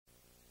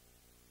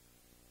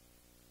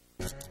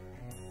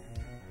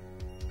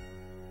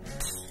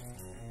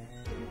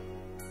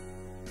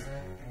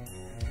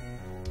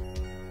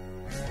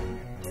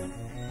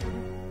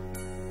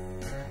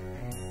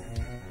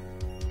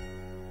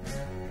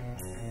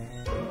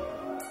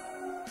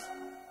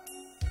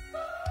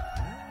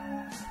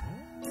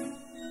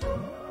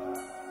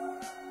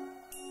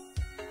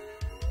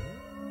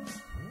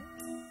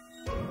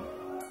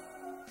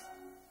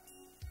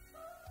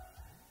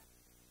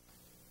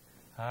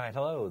right,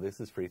 hello, this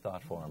is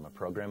Freethought Forum, a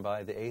program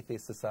by the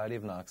Atheist Society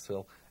of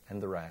Knoxville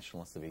and the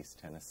Rationalists of East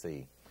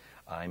Tennessee.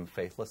 I'm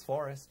Faithless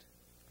Forrest.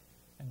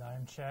 And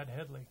I'm Chad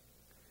Headley.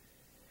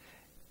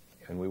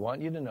 And we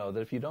want you to know that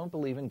if you don't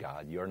believe in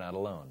God, you're not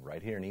alone.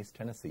 Right here in East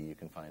Tennessee, you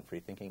can find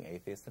free-thinking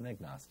atheists and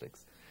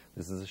agnostics.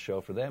 This is a show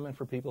for them and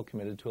for people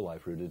committed to a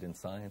life rooted in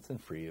science and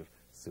free of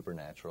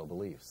supernatural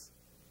beliefs.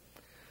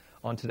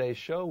 On today's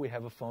show, we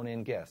have a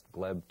phone-in guest,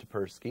 Gleb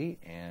Tsipursky,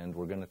 and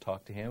we're going to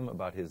talk to him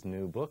about his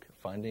new book,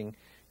 Finding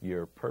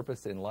Your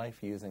Purpose in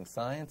Life Using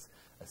Science,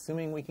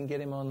 assuming we can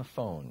get him on the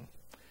phone.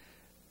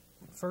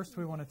 First,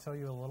 we want to tell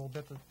you a little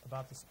bit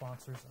about the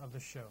sponsors of the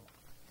show.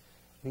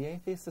 The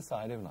Atheist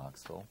Society of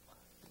Knoxville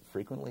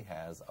frequently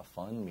has a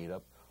fun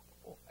meetup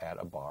at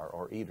a bar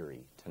or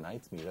eatery.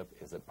 Tonight's meetup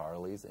is at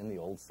Barley's in the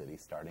Old City,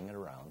 starting at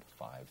around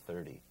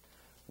 5:30.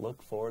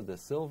 Look for the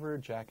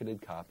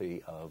silver-jacketed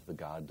copy of The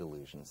God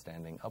Delusion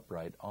standing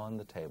upright on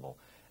the table.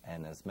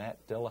 And as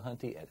Matt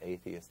Dillahunty at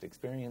Atheist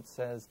Experience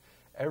says,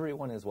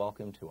 everyone is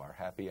welcome to our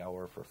happy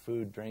hour for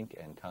food, drink,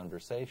 and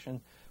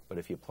conversation. But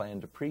if you plan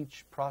to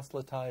preach,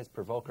 proselytize,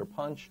 provoke, or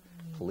punch,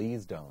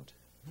 please don't.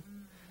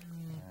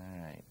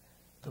 All right.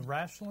 The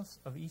Rationalists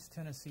of East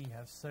Tennessee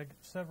have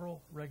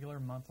several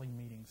regular monthly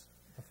meetings.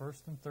 The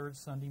first and third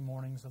Sunday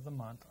mornings of the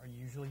month are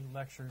usually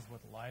lectures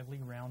with lively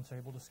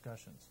roundtable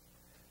discussions.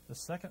 The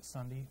second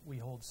Sunday, we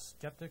hold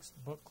Skeptics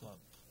Book Club.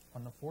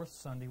 On the fourth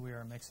Sunday, we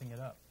are mixing it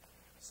up.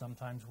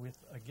 Sometimes with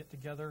a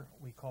get-together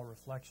we call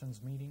Reflections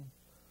Meeting.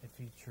 It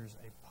features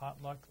a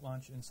potluck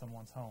lunch in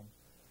someone's home.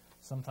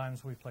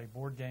 Sometimes we play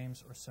board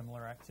games or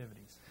similar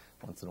activities.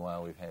 Once in a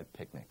while, we've had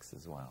picnics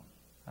as well.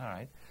 All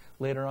right.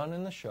 Later on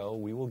in the show,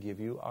 we will give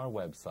you our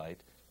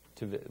websites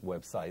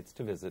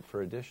to visit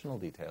for additional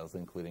details,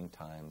 including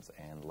times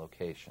and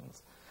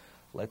locations.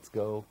 Let's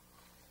go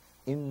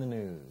in the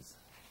news.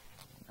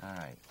 All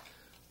right.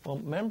 Well,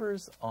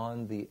 members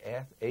on the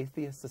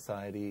Atheist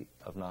Society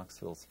of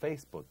Knoxville's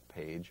Facebook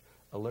page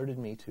alerted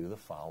me to the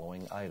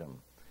following item.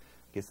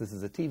 I guess this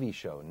is a TV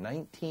show.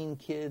 19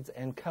 Kids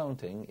and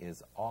Counting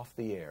is off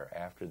the air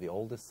after the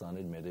oldest son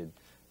admitted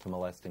to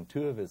molesting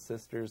two of his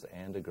sisters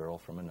and a girl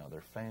from another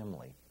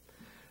family.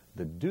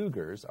 The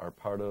Dugars are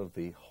part of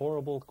the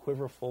horrible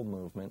Quiverful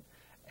movement,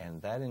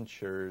 and that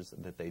ensures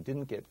that they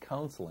didn't get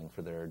counseling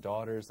for their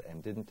daughters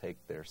and didn't take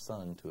their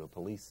son to a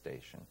police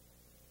station.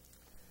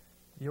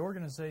 The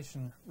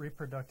organization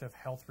Reproductive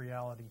Health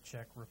Reality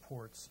Check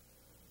reports,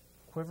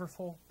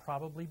 Quiverful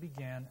probably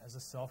began as a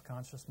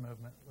self-conscious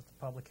movement with the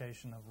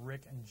publication of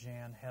Rick and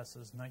Jan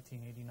Hess's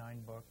 1989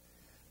 book,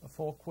 A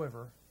Full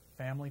Quiver,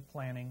 Family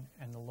Planning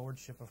and the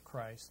Lordship of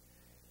Christ,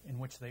 in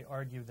which they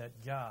argue that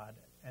God,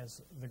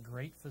 as the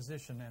great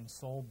physician and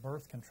sole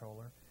birth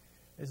controller,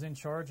 is in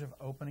charge of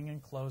opening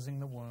and closing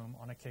the womb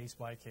on a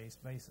case-by-case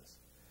basis.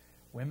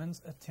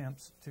 Women's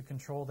attempts to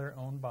control their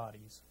own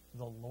bodies,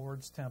 the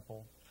Lord's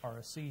temple, are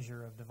a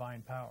seizure of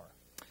divine power.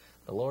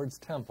 The Lord's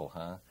temple,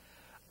 huh?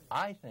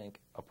 I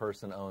think a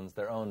person owns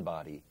their own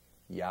body.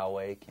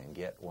 Yahweh can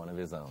get one of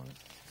his own.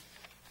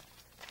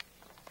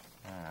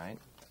 All right.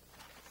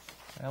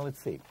 Now let's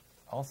see.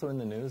 Also in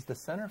the news, the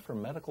Center for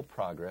Medical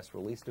Progress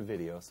released a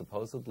video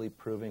supposedly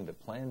proving that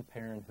Planned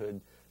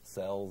Parenthood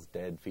sells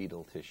dead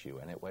fetal tissue,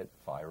 and it went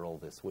viral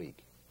this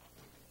week.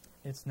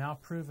 It's now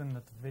proven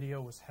that the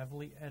video was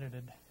heavily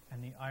edited,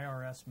 and the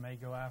IRS may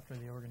go after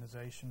the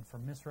organization for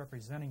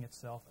misrepresenting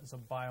itself as a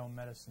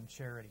biomedicine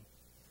charity.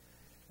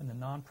 In the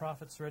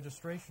nonprofit's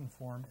registration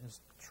form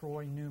is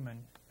Troy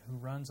Newman, who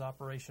runs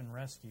Operation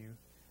Rescue,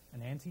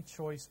 an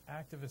anti-choice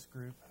activist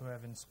group who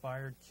have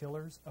inspired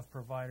killers of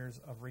providers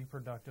of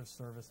reproductive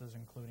services,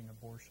 including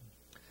abortion.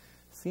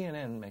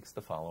 CNN makes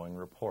the following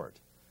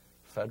report.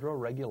 Federal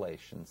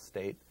regulations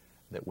state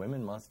that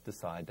women must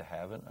decide to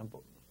have an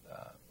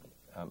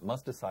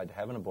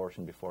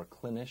abortion before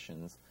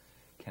clinicians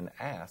can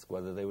ask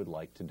whether they would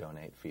like to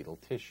donate fetal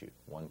tissue.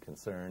 One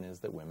concern is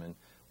that women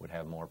would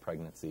have more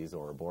pregnancies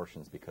or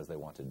abortions because they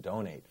want to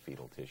donate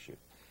fetal tissue.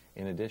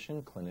 In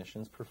addition,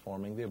 clinicians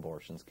performing the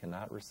abortions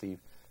cannot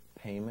receive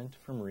payment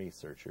from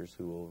researchers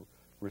who will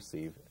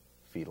receive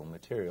fetal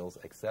materials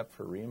except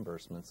for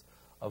reimbursements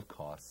of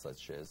costs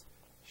such as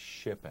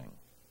shipping.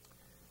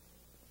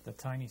 The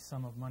tiny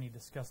sum of money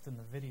discussed in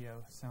the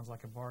video sounds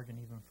like a bargain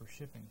even for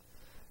shipping.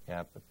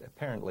 Yeah, but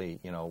apparently,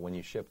 when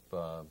you ship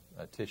a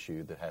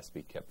tissue that has to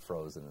be kept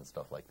frozen and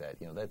stuff like that,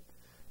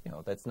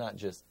 that's not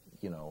just,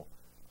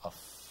 a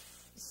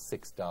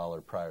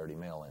 $6 priority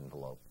mail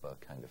envelope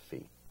kind of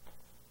fee.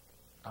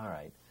 All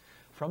right.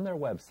 From their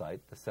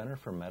website, the Center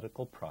for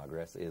Medical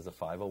Progress is a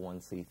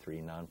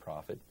 501c3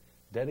 nonprofit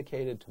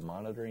dedicated to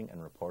monitoring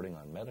and reporting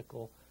on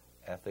medical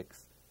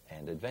ethics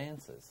and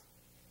advances.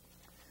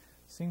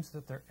 Seems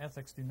that their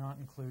ethics do not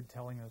include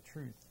telling the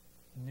truth.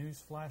 News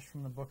flash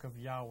from the book of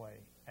Yahweh,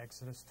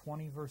 Exodus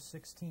 20, verse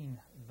 16,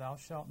 Thou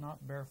shalt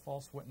not bear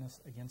false witness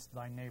against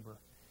thy neighbor.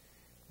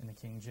 In the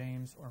King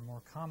James, or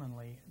more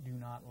commonly, do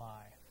not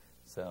lie.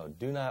 So,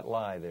 do not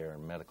lie there,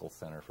 Medical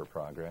Center for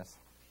Progress.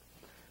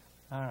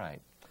 All right.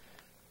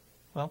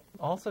 Well,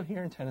 also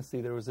here in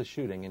Tennessee, there was a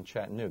shooting in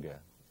Chattanooga.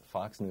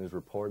 Fox News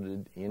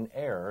reported in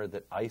error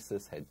that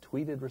ISIS had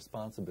tweeted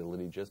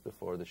responsibility just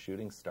before the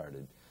shooting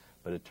started,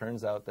 but it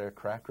turns out their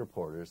crack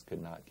reporters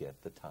could not get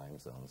the time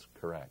zones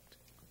correct.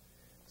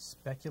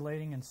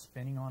 Speculating and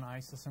spinning on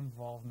ISIS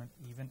involvement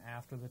even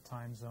after the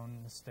time zone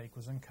mistake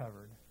was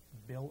uncovered,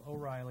 Bill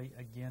O'Reilly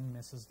again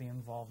misses the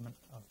involvement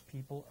of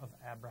people of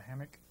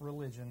Abrahamic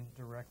religion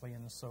directly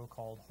in the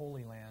so-called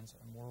Holy Lands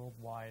and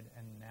worldwide,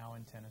 and now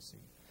in Tennessee.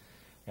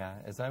 Yeah,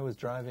 as I was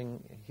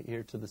driving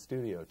here to the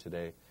studio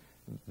today,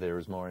 there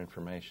was more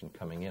information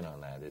coming in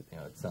on that. It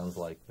sounds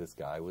like this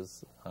guy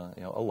was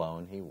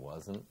alone. He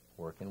wasn't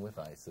working with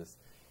ISIS,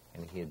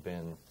 and he had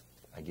been,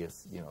 I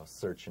guess,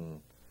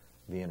 searching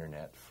the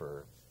internet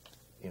for,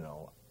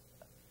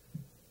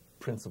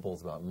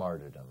 principles about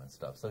martyrdom and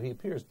stuff. So he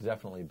appears to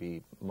definitely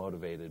be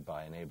motivated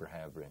by an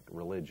Abrahamic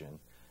religion,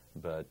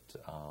 but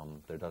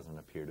there doesn't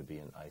appear to be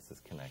an ISIS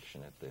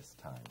connection at this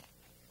time.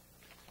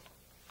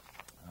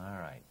 All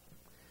right.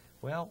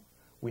 Well,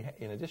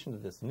 in addition to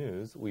this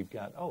news, we've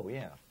got,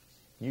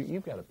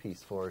 you've got a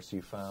piece for us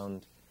you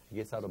found, I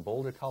guess, out of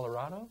Boulder,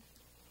 Colorado?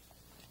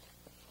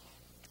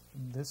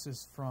 This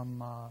is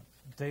from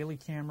Daily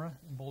Camera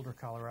in Boulder,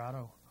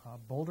 Colorado.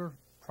 Boulder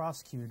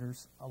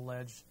prosecutors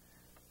allege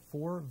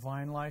 4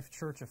 Vine Life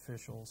church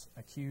officials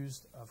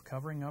accused of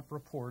covering up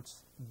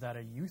reports that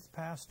a youth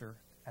pastor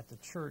at the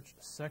church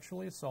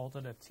sexually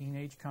assaulted a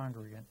teenage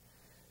congregant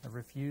have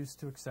refused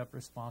to accept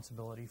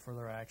responsibility for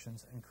their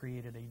actions and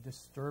created a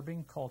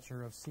disturbing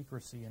culture of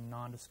secrecy and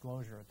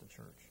non-disclosure at the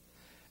church.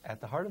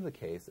 At the heart of the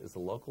case is the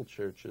local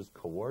church's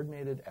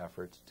coordinated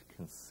efforts to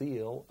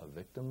conceal a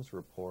victim's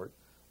report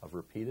of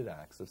repeated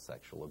acts of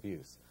sexual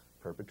abuse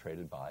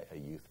perpetrated by a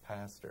youth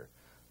pastor,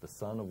 the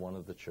son of one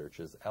of the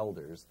church's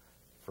elders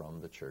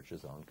from the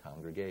church's own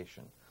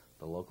congregation.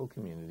 The local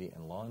community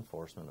and law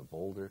enforcement of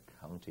Boulder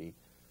County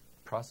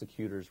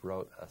prosecutors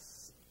wrote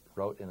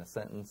in a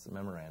sentence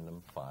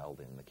memorandum filed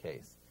in the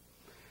case.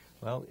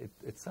 Well,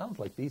 it sounds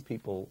like these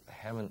people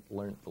haven't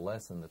learned the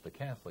lesson that the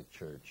Catholic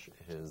Church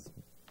has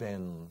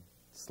been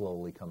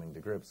slowly coming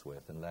to grips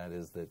with, and that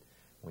is that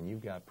when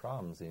you've got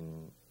problems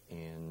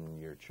in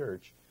your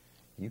church,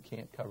 you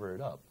can't cover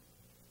it up.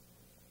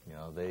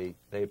 They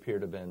appear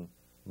to have been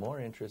more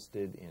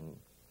interested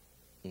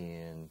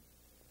in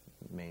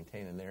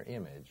maintaining their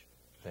image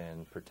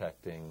than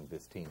protecting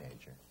this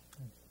teenager.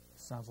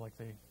 Sounds like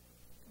they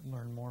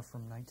learn more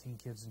from 19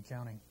 kids and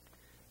counting.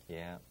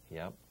 Yeah,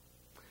 yep.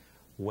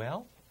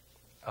 Well,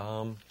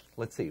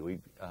 let's see.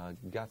 We've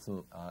got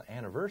some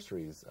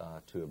anniversaries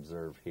to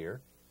observe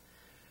here.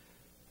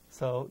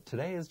 So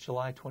today is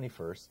July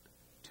 21st,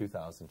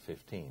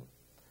 2015.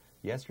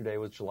 Yesterday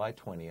was July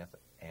 20th,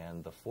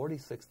 and the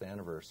 46th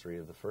anniversary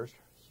of the first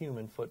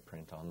human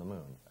footprint on the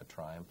moon, a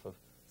triumph of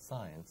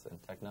science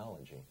and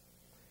technology.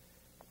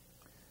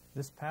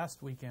 This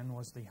past weekend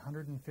was the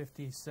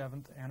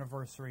 157th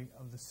anniversary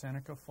of the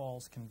Seneca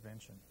Falls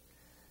Convention,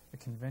 a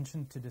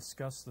convention to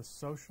discuss the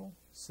social,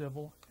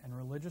 civil, and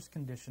religious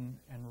condition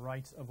and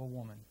rights of a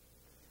woman.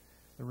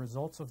 The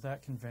results of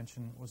that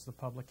convention was the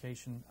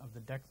publication of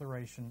the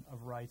Declaration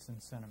of Rights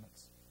and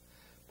Sentiments.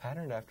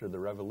 Patterned after the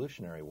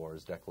Revolutionary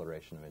War's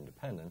Declaration of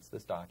Independence,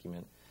 this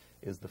document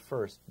is the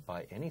first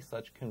by any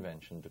such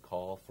convention to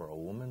call for a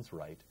woman's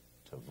right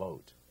to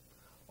vote.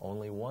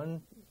 Only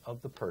one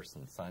of the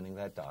persons signing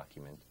that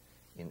document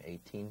in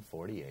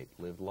 1848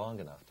 lived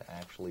long enough to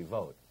actually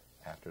vote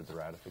after the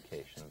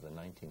ratification of the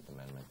 19th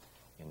Amendment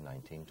in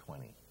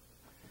 1920.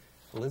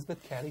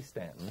 Elizabeth Cady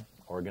Stanton,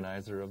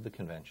 organizer of the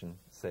convention,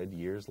 said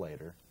years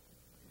later,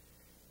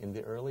 "In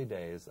the early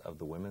days of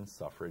the women's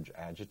suffrage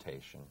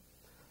agitation,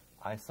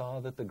 I saw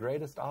that the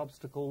greatest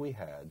obstacle we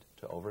had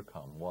to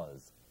overcome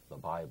was the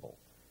Bible.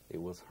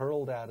 It was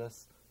hurled at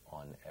us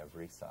on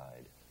every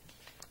side."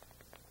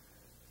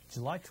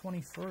 July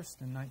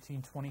 21st in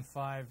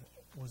 1925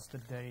 was the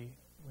day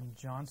when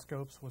John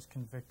Scopes was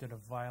convicted of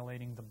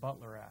violating the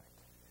Butler Act.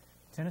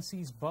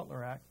 Tennessee's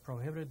Butler Act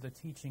prohibited the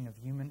teaching of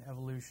human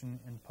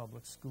evolution in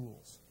public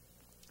schools.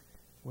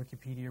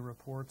 Wikipedia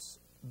reports,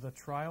 the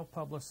trial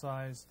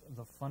publicized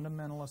the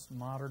fundamentalist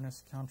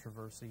modernist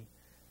controversy,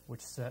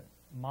 which set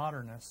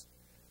modernists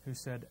who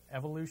said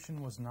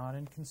evolution was not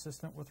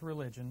inconsistent with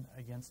religion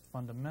against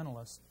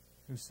fundamentalists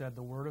who said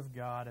the Word of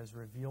God as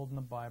revealed in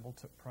the Bible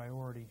took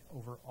priority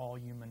over all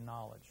human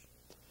knowledge.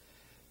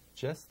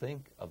 Just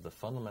think of the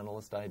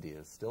fundamentalist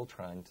ideas still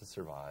trying to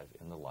survive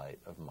in the light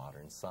of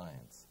modern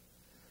science.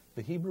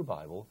 The Hebrew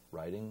Bible,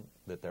 writing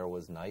that there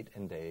was night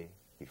and day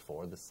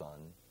before the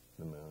sun,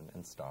 the moon,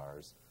 and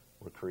stars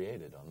were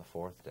created on the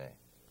fourth day.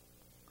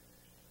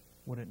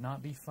 Would it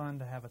not be fun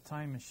to have a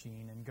time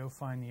machine and go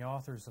find the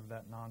authors of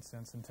that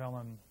nonsense and tell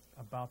them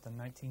about the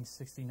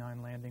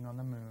 1969 landing on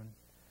the moon,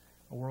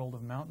 a world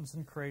of mountains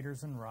and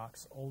craters and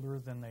rocks older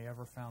than they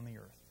ever found the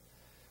Earth?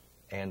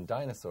 And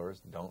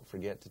dinosaurs, don't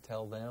forget to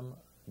tell them,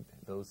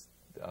 those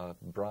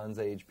Bronze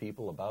Age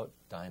people, about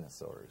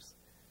dinosaurs.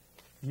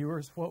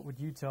 Viewers, what would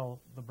you tell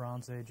the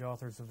Bronze Age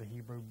authors of the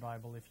Hebrew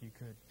Bible if you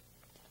could?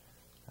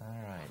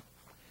 All right.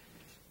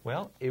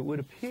 Well, it would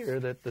appear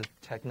that the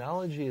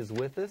technology is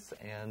with us,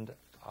 and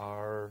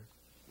our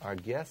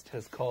guest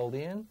has called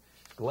in.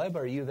 Gleb,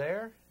 are you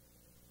there?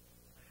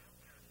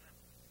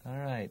 All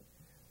right.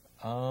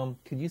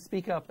 Could you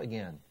speak up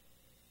again?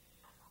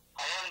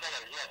 I am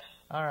there, yes.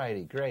 All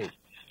righty, great.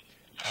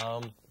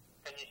 Can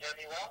you hear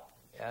me well?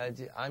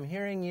 I'm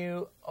hearing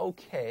you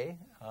okay.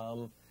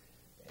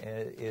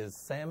 Is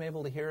Sam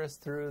able to hear us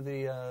through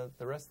the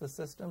rest of the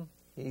system?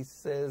 He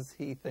says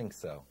he thinks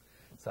so.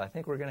 So I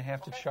think we're going to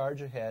have to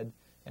charge ahead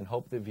and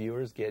hope the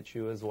viewers get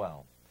you as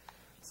well.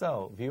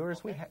 So,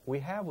 viewers, we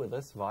have with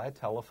us via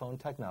telephone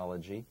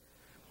technology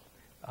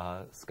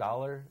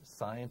scholar,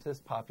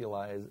 scientist,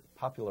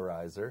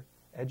 popularizer,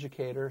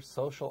 educator,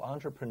 social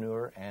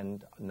entrepreneur,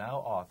 and now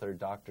author,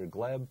 Dr.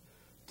 Gleb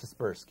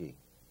Tsipursky.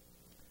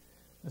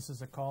 This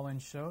is a call-in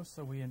show,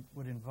 so we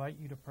would invite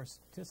you to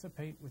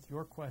participate with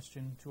your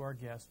question to our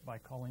guest by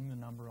calling the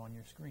number on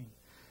your screen.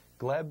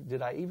 Gleb,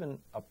 did I even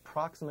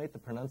approximate the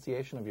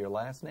pronunciation of your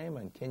last name,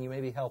 and can you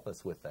maybe help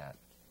us with that?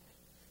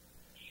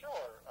 Sure.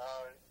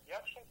 You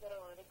actually did a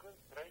really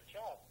great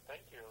job.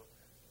 Thank you.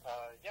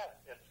 Yeah,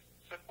 it's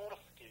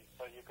Tsipursky,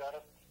 so you got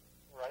it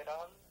right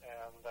on,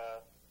 and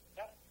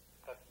yeah,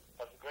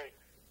 that's great.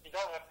 You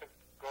don't have to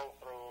go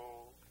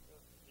through,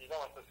 you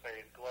don't have to say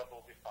it. Gleb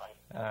will be fine.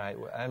 All right.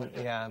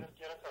 Just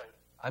get it right.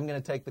 I'm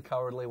going to take the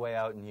cowardly way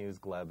out and use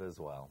Gleb as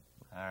well.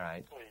 All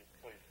right. Please.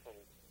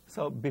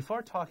 So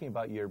before talking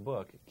about your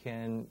book,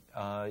 can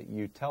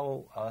you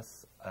tell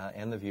us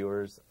and the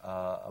viewers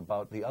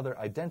about the other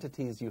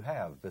identities you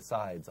have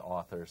besides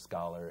author,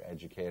 scholar,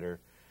 educator,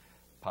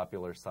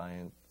 popular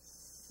science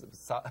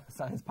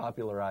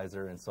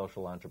popularizer, and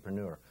social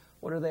entrepreneur?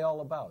 What are they all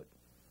about?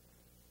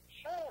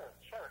 Sure.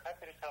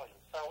 Happy to tell you.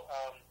 So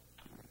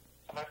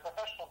my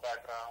professional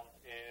background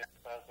is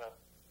as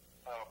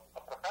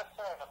a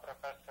professor. I'm a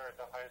professor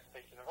at Ohio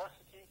State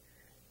University.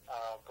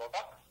 Go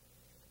Bucks.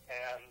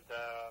 And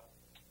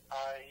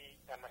I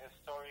am a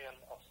historian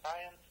of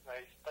science, and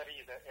I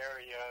study the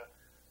area,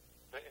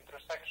 the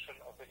intersection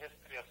of the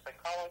history of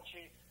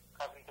psychology,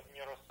 cognitive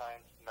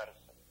neuroscience, and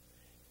medicine.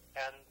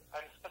 And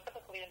I'm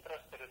specifically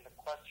interested in the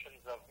questions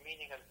of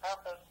meaning and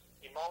purpose,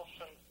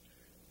 emotions,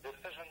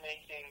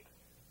 decision-making,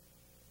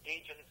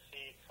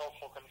 agency,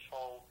 social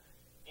control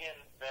in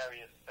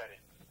various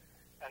settings,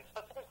 and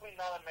specifically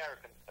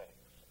non-American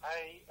settings.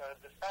 I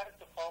decided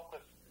to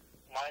focus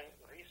my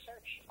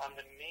research on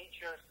the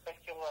major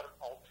secular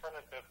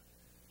alternative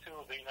to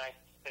the United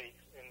States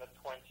in the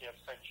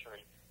 20th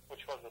century,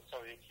 which was the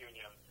Soviet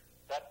Union.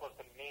 That was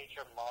the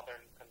major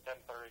modern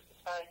contemporary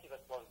society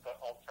that was the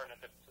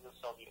alternative to the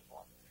Soviet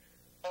one.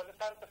 So I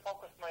decided to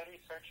focus my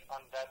research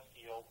on that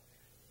field,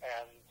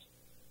 and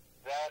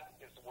that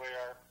is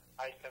where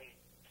I can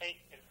take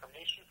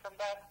information from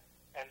that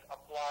and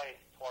apply it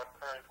to our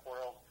current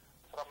world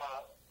from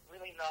a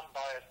really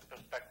non-biased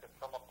perspective,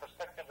 from a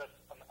perspective that's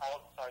an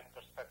outside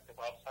perspective,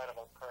 outside of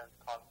our current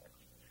context.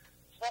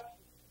 So that's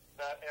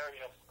the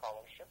area of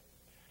scholarship.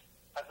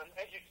 As an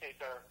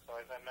educator, so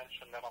as I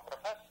mentioned, I'm a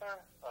professor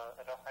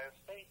at Ohio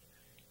State,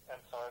 and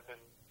so I've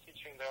been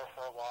teaching there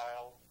for a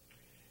while.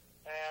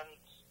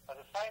 And as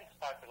a science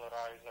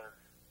popularizer,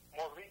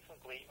 more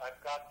recently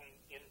I've gotten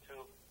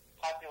into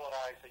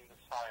popularizing the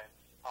science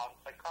on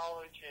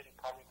psychology and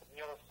cognitive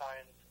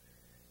neuroscience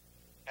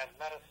and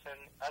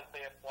medicine as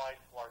they apply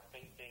to our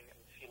thinking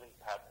and feeling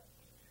patterns.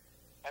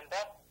 And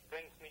that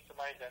brings me to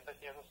my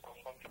identity as a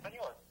social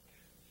entrepreneur.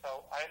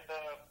 So I'm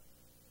the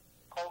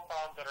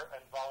co-founder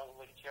and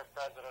volunteer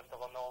president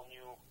of an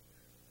all-new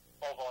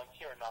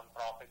all-volunteer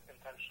nonprofit,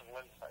 Intentional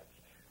Insights.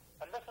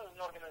 And this is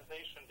an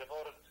organization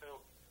devoted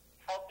to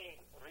helping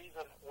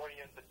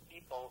reason-oriented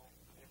people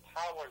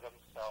empower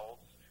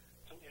themselves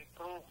to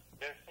improve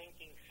their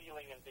thinking,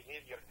 feeling, and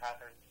behavior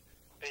patterns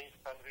based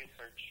on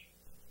research,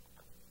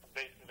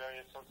 based on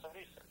various sorts of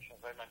research,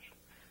 as I mentioned.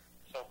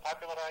 So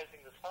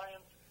popularizing the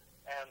science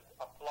and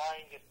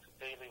applying it to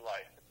daily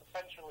life. It's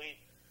essentially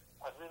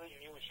a really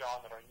new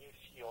genre, a new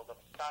field of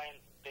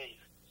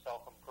science-based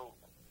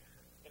self-improvement.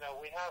 You know,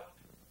 we have,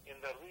 in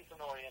the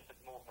reason-oriented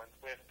movement,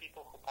 we have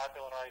people who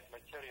popularize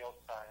material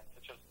science,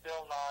 such as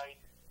Bill Nye,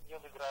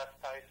 Neil deGrasse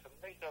Tyson.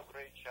 They do a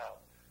great job.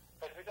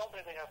 But we don't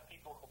really have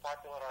people who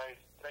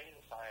popularize brain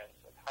science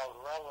and how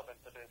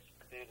relevant it is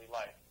for daily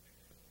life,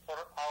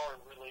 for our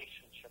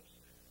relationships,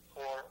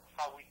 for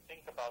how we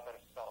think about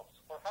ourselves,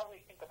 for how we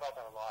think about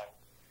our lives,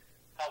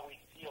 how we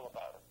feel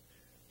about it.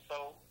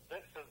 So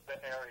this is the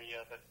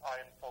area that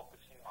I am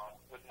focusing on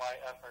with my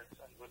efforts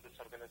and with this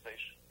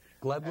organization.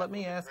 Gleb, let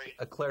me ask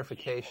a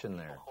clarification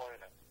there.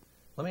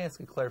 Let me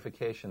ask a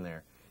clarification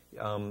there.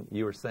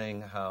 You were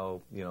saying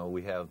how, you know,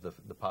 we have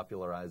the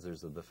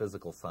popularizers of the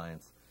physical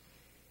science,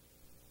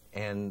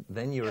 and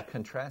then you were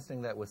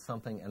contrasting that with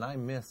something, and I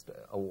missed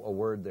a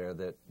word there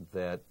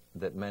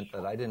that meant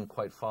that I didn't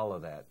quite follow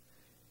that.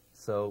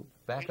 So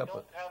back up.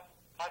 We don't have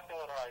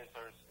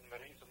popularizers in the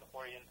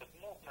reason-oriented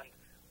movement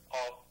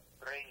of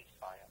brain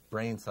science.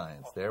 Brain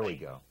science. There we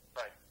go.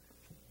 Right.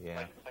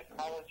 Yeah. Like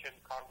psychology and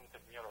cognitive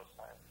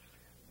neuroscience.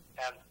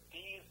 And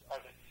these are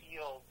the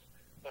fields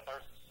that are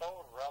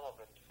so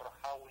relevant for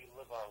how we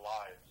live our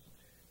lives,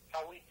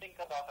 how we think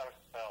about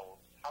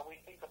ourselves, how we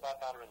think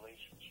about our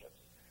relationships,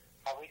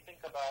 how we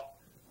think about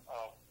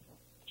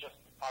just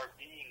our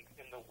being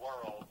in the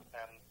world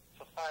and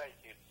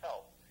society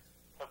itself.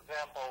 For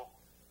example,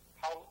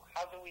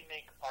 how do we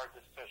make our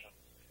decisions?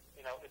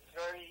 You know, it's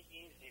very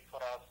easy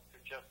for us to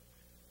just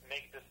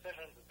make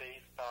decisions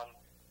based on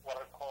what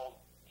are called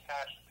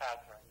cache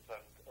patterns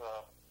and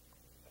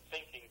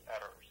thinking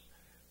errors.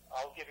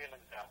 I'll give you an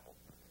example.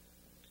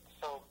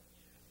 So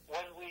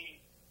when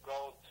we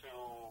go to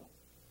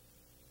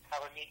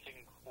have a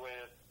meeting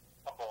with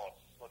a boss,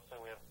 let's say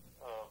we have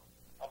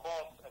a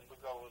boss and we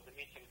go with the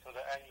meeting to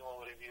the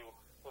annual review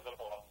with the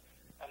boss,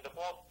 and the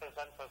boss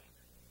presents us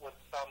with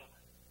some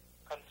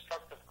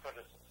constructive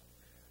criticism.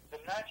 The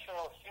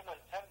natural human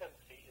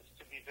tendency is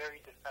to be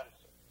very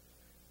defensive.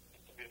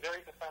 It's to be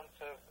very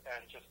defensive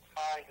and just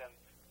hide and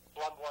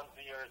plug one's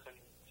ears and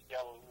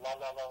yell, la,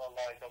 la, la, la,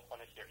 la, I don't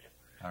want to hear you.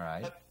 All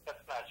right.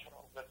 That's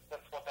natural.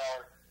 That's what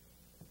our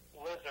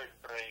lizard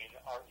brain,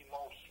 our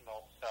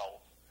emotional self,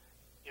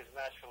 is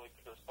naturally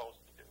predisposed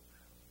to do.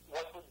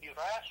 What would be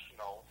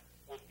rational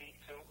would be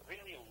to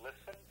really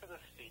listen to the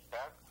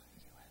feedback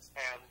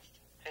and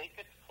take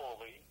it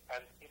fully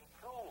and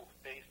improve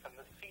based on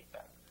the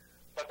feedback.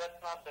 But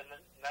that's not the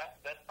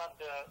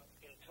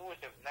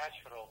intuitive,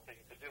 natural thing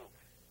to do.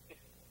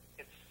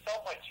 It's so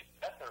much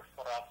better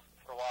for us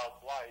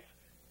throughout life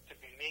to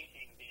be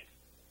making these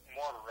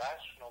more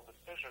rational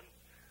decisions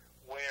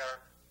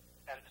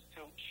and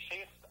to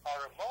shift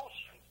our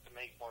emotions to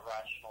make more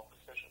rational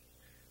decisions,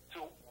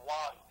 to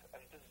want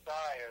and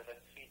desire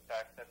that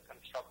feedback, that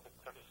constructive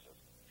criticism.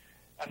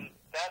 And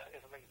that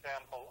is an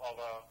example of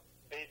a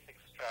basic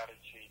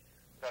strategy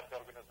that the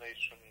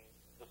organization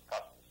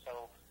discusses.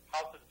 So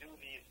how to do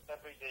these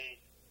everyday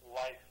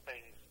life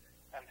things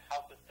and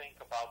how to think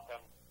about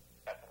them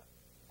better.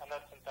 And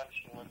that's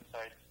Intentional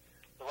Insights.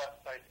 The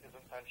website is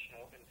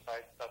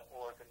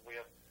intentionalinsights.org, and we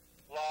have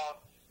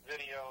blogs,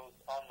 videos,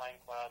 online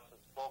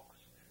classes, books,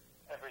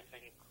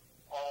 everything,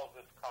 all of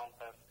this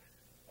content,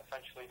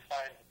 essentially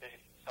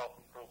science-based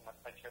self-improvement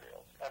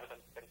materials,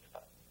 evidence-based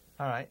stuff.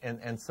 All right,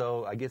 and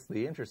so I guess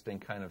the interesting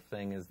kind of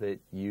thing is that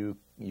you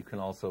can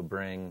also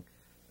bring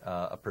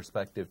a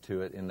perspective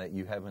to it in that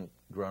you haven't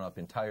grown up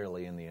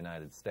entirely in the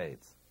United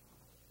States.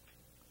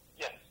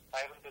 Yes,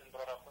 I haven't been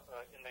brought up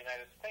in the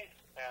United States,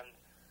 and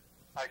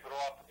I grew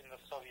up in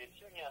the Soviet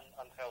Union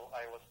until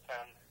I was 10,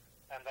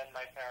 and then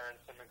my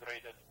parents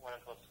immigrated when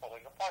it was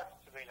falling apart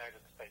to the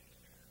United States.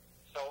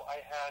 So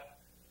I had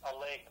a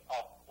leg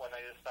up when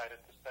I decided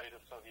to study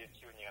the Soviet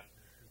Union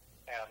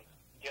and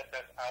get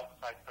that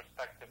outside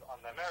perspective on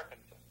the American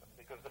system,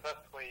 because the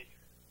best way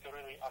to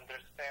really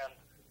understand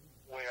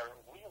where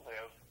we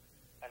live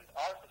and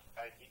our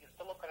society is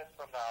to look at it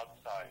from the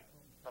outside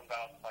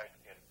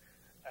in.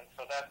 And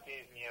so that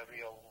gave me a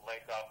real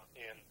leg up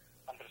in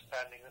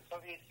understanding the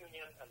Soviet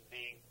Union and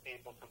being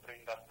able to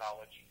bring that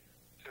knowledge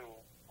to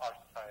our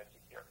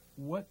society here.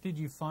 What did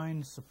you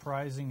find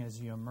surprising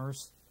as you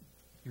immersed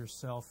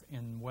yourself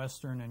in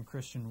Western and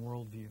Christian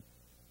worldview?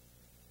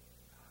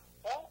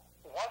 Well,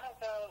 one of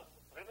the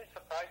really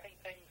surprising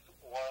things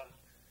was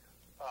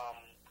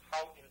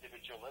how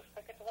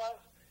individualistic it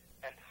was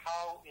and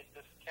how it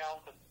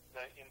discounted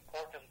the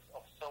importance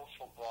of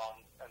social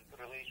bonds and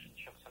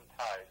relationships and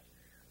ties.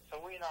 So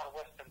we in our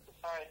Western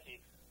society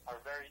are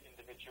very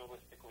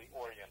individualistically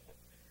oriented.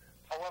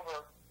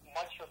 However,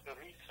 much of the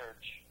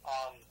research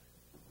on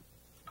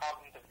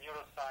cognitive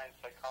neuroscience,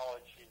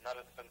 psychology,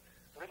 medicine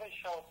really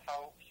shows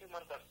how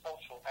humans are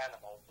social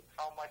animals and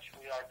how much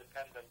we are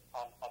dependent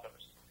on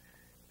others.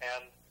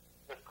 And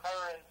the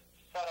current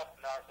setup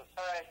in our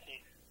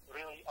society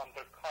really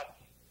undercuts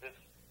this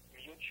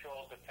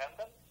mutual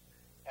dependence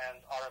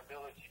and our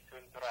ability to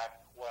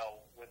interact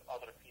well with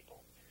other people.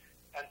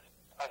 And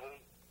as a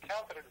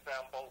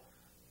counterexample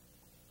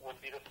would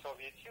be the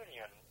Soviet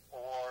Union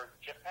or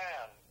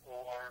Japan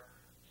or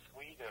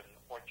Sweden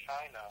or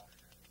China,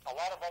 a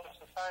lot of other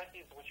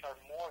societies which are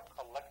more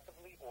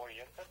collectively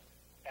oriented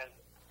and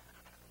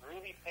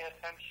really pay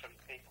attention,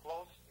 pay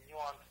close,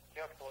 nuanced,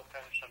 careful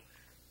attention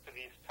to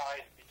these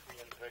ties between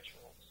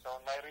individuals. So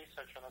in my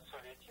research on the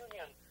Soviet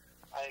Union,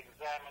 I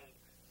examined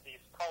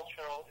these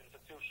cultural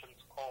institutions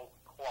called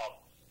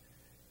clubs.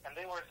 And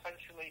they were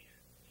essentially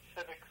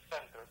civic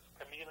centers,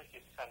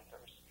 community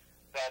centers,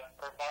 that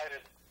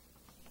provided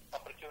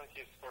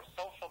opportunities for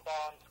social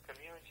bonds,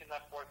 community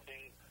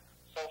networking,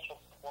 social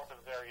support of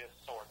various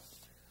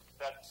sorts,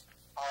 that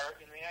are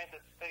in the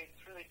United States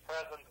really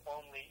present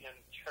only in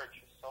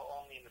churches, so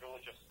only in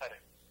religious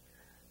settings.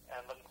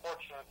 And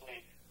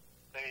unfortunately,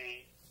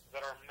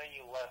 there are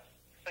many less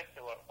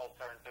secular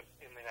alternatives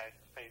in the United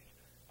States.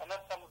 And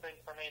that's some of the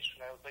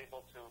information I was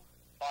able to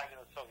find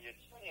in the Soviet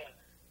Union.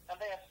 And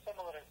they have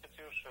similar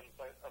institutions,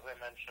 as I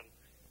mentioned,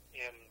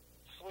 in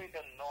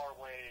Sweden,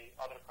 Norway,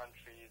 other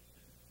countries,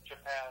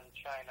 Japan,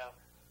 China,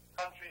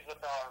 countries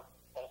that are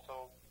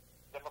also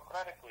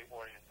democratically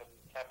oriented,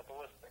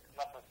 capitalistic,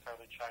 not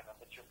necessarily China,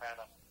 but Japan,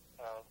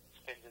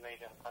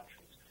 Scandinavian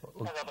countries,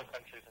 and other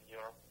countries in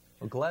Europe.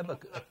 Well, Gleb,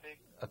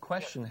 a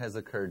question has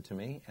occurred to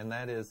me, and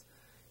that is,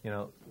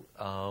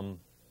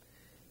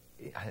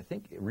 I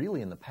think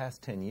really in the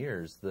past 10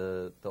 years,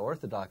 the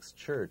Orthodox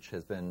Church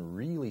has been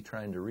really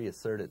trying to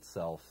reassert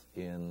itself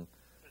in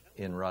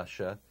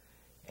Russia.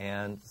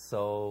 And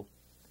so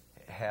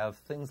have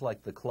things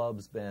like the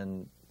clubs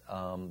been,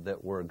 that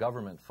were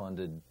government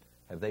funded,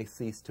 have they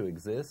ceased to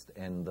exist,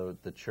 and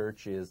the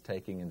church is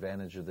taking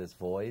advantage of this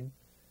void?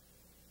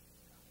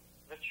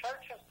 The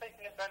church is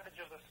taking advantage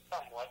of this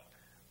somewhat.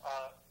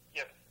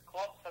 Yes,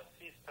 clubs have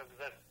ceased to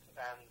exist,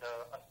 and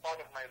as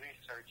part of my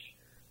research,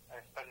 I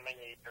spent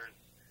many years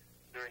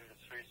doing this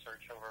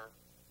research over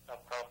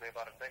probably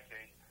about a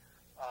decade,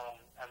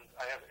 and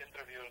I have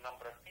interviewed a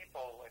number of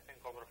people, I think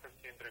over 50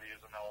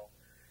 interviews in all,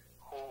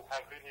 who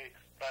have really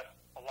expressed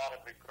a lot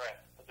of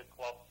regret that the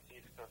clubs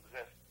ceased to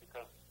exist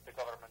because the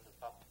government is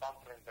not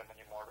sponsoring them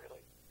anymore,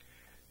 really.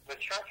 The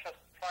church has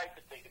tried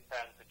to take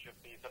advantage of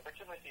these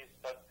opportunities,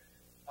 but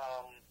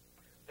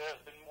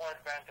there's been more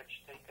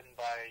advantage taken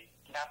by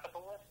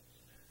capitalists,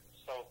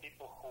 so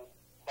people who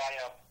buy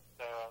up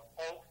the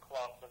old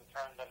clubs and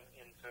turn them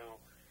into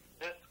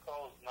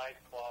discos,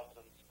 nightclubs,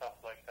 and stuff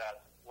like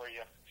that, where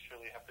you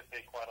actually have to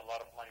pay quite a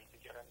lot of money to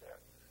get in there.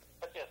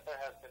 But yes,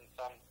 there has been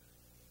some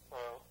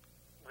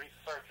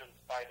resurgence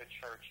by the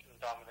church in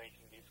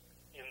dominating these,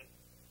 in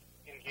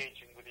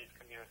engaging with these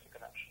community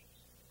connections.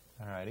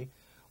 All righty.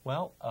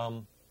 Well,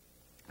 I'm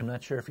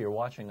not sure if you're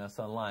watching us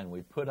online.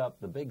 We put up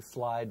the big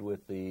slide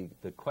with the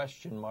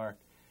question mark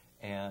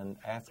and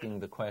asking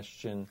the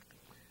question,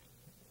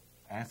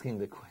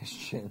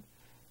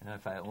 and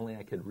if only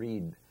I could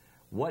read,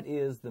 what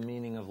is the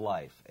meaning of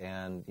life?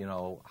 And, you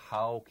know,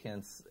 how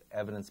can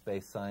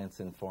evidence-based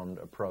science-informed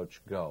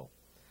approach go?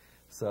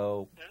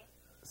 So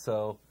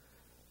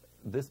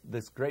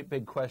this great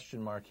big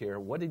question mark here,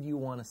 what did you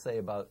want to say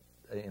about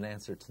in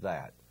answer to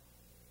that?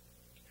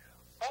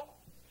 Well,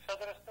 so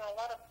there's been a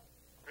lot of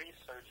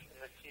research in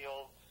the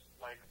fields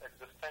like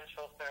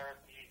existential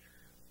therapy,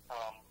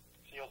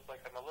 fields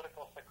like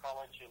analytical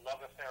psychology,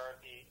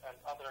 logotherapy, and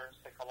other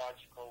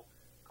psychological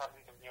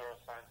cognitive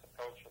neuroscience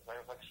approaches. I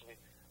was actually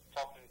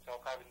talking to a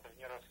cognitive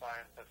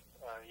neuroscientist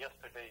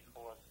yesterday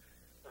who was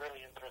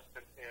really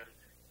interested in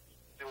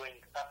doing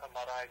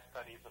fMRI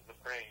studies of the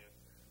brain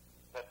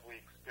that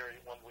we experience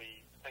when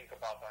we think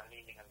about our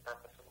meaning and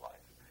purpose in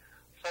life.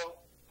 So,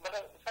 but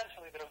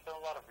essentially there has been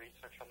a lot of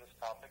research on this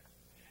topic,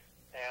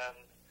 and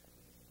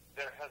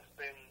there has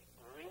been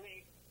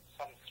really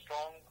some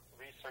strong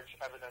research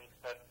evidence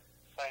that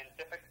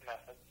scientific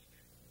methods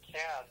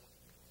can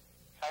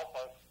help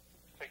us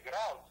figure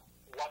out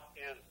what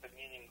is the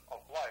meaning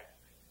of life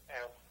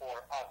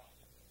for us,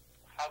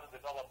 how to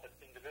develop this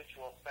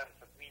individual sense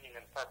of meaning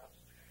and purpose.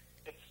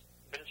 It's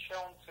been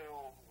shown to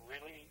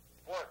really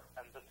work,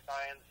 and that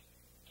science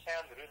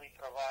can really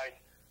provide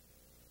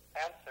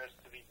answers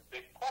to these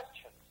big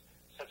questions,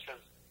 such as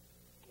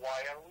why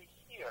are we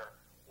here?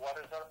 What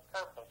is our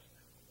purpose?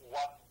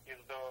 What is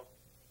the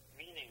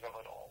meaning of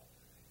it all?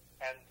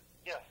 And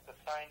yes, the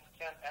science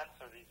can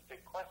answer these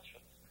big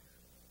questions.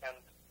 And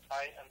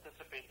I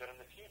anticipate that in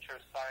the future,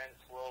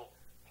 science will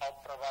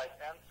help provide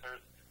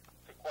answers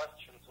to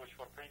questions which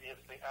were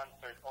previously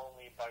answered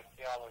only by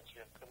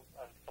theology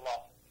and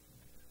philosophy.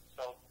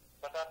 So,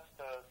 but that's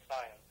the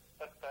science.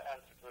 That's the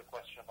answer to the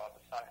question about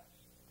the science.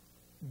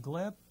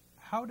 Gleb,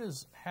 how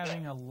does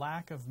having a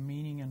lack of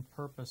meaning and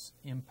purpose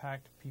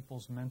impact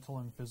people's mental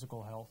and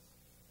physical health?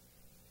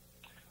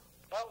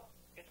 Well,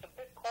 it's a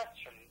big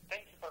question.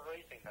 Thank you for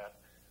raising that.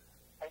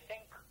 I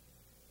think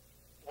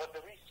what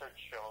the research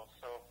shows,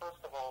 so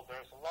first of all,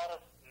 there's a lot of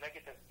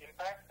negative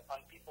impact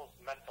on people's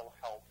mental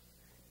health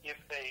if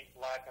they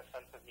lack a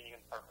sense of meaning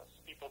and purpose.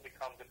 People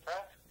become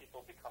depressed,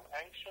 people become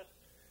anxious,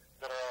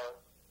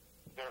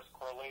 there's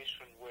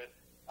correlation with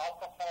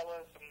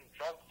alcoholism,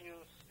 drug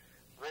use,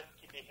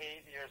 risky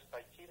behaviors by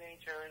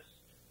teenagers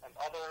and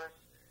others.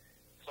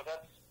 So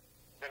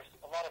there's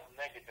a lot of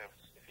negatives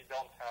if you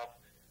don't have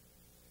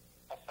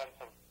a sense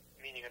of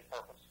meaning and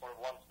purpose for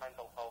one's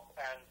mental health,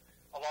 and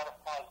a lot of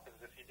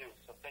positives if you do.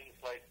 So things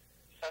like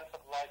sense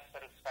of life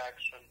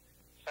satisfaction,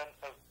 sense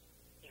of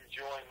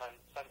enjoyment,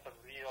 sense of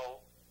real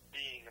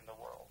being in the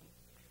world.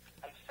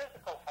 And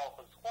physical health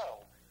as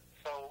well.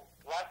 So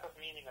lack of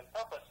meaning and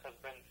purpose has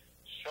been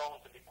shown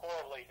to be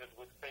correlated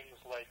with things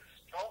like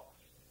strokes,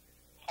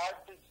 heart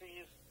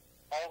disease,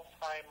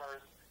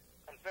 Alzheimer's,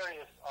 and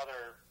various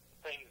other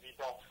things you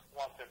don't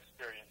want to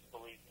experience,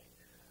 believe me.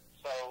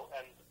 So,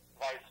 and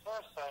vice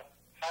versa,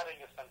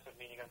 having a sense of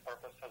meaning and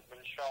purpose has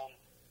been shown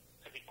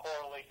to be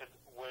correlated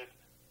with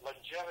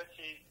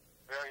longevity,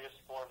 various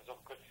forms of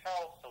good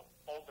health. So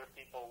older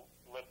people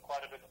live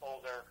quite a bit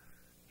older.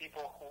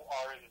 People who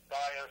are in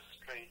dire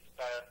straits,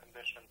 dire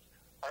conditions,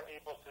 are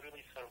able to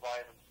really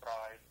survive and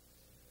thrive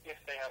if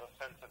they have a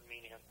sense of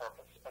meaning and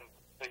purpose, and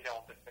they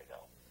don't if they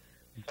don't.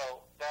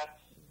 So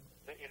that's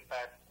the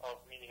impact of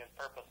meaning and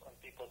purpose on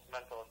people's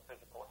mental and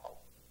physical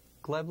health.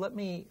 Gleb, let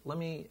me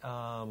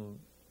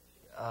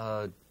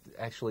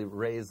actually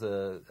raise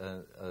a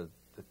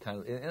kind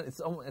of, it's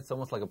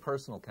almost like a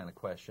personal kind of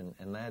question,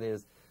 and that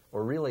is,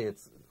 or really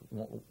it's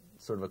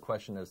sort of a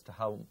question as to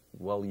how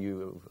well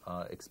you've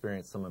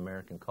experienced some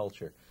American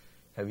culture.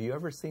 Have you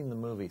ever seen the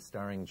movie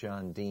starring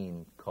John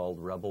Dean called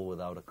Rebel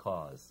Without a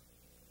Cause?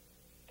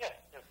 Yes,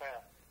 I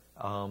have.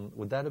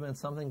 Would that have been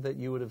something that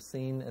you would have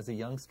seen as a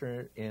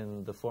youngster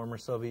in the former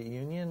Soviet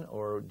Union,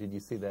 or did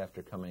you see that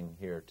after coming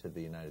here to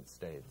the United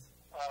States?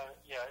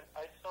 Yeah,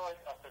 I saw it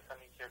after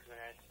coming here to the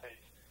United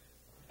States.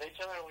 They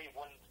generally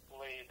wouldn't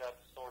play that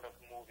sort of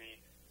movie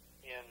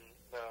in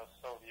the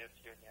Soviet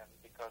Union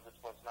because it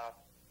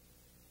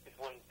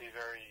wouldn't be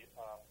very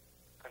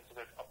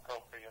considered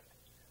appropriate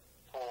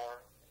for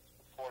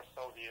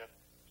Soviet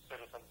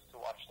citizens to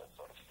watch that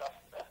sort of stuff.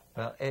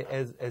 Well,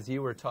 as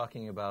you were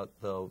talking about,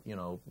 though,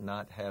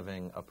 not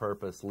having a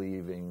purpose,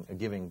 leading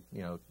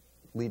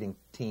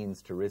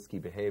teens to risky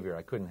behavior,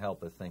 I couldn't help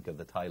but think of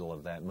the title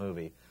of that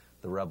movie,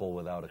 The Rebel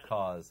Without a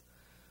Cause.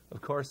 Of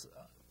course,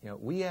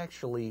 we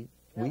actually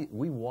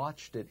we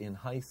watched it in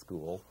high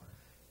school,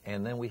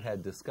 and then we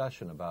had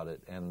discussion about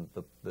it, and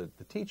the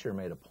teacher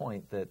made a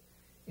point that,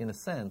 in a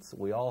sense,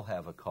 we all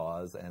have a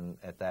cause, and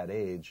at that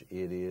age,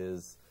 it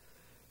is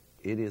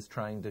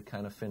trying to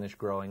kind of finish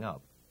growing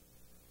up.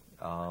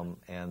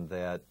 And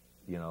that,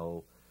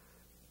 to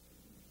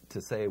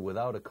say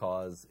without a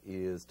cause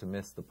is to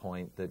miss the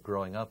point that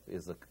growing up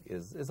is a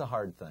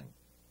hard thing.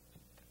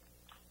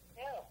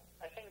 Yeah,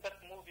 I think that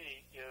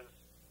movie is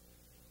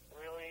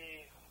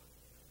really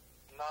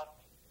not,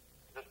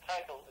 the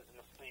title is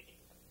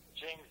misleading.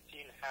 James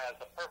Dean has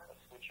a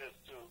purpose, which is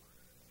to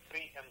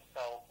free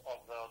himself of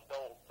the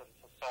adult and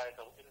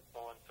societal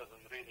influences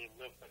and really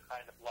live the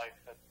kind of life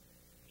that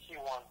he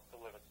wants to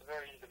live. It's a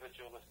very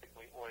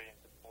individualistically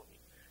oriented movie.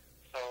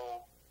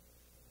 So,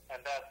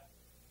 and that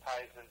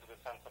ties into the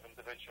sense of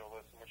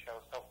individualism, which I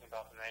was talking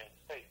about in the United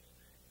States.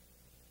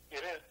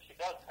 He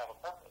does have a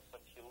purpose,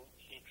 and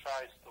he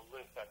tries to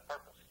live that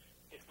purpose.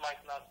 It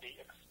might not be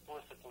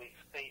explicitly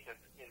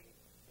stated in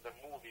the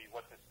movie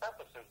what his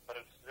purpose is, but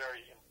it's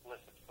very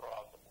implicit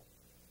throughout the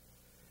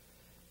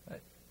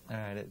movie. All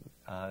right.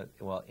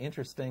 Well,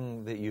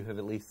 interesting that you have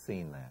at least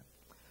seen that.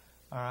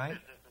 All right.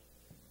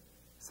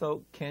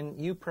 So can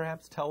you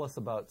perhaps tell us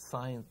about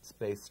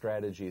science-based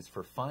strategies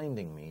for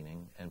finding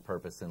meaning and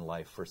purpose in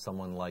life for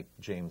someone like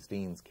James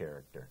Dean's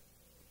character?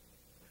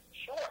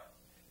 Sure.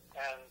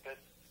 And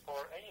it's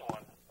for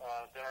anyone.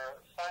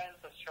 Science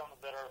has shown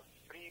that there are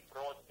three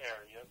broad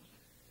areas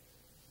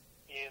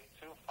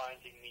into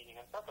finding meaning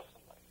and purpose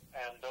in life.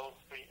 And those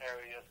three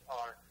areas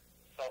are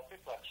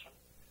self-reflection,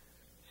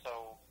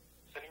 so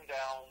sitting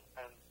down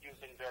and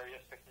using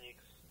various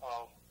techniques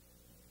of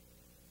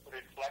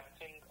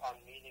reflecting on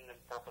meaning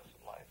and purpose in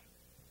life.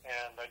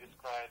 And I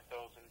describe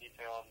those in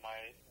detail in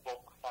my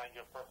book, Find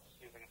Your Purpose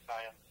Using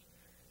Science.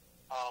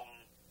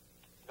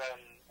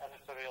 And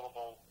it's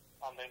available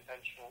on the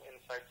Intentional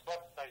Insights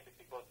website. If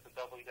you go to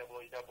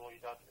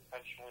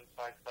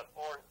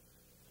www.intentionalinsights.org,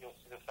 you'll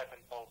see the second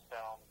post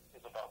down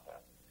is about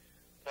that.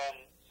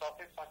 Then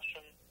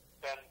self-reflection,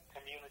 then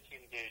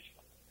community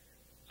engagement.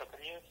 So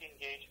community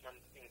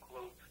engagement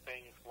includes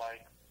things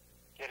like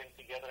getting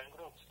together in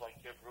groups, like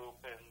your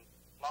group in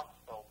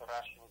Knoxville, the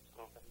rationalist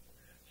group, and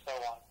so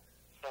on.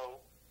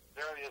 So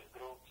various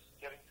groups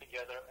getting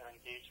together and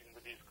engaging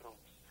with these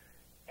groups.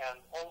 And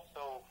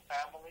also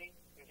family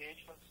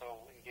engagement,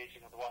 so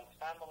engaging with one's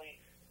family,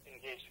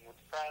 engaging with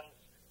friends,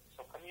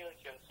 so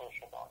community and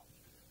social bonds.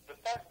 The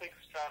third big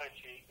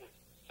strategy is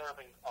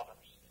serving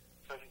others.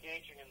 So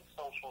engaging in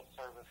social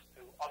service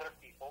to other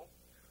people,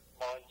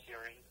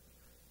 volunteering,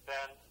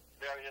 then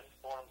various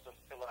forms of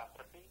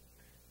philanthropy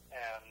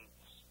and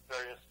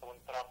various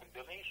philanthropic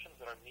donations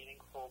that are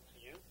meaningful to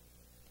you.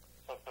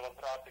 So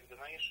philanthropic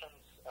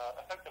donations,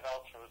 effective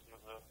altruism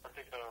is a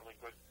particularly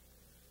good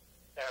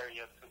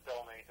area to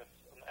donate. It's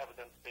an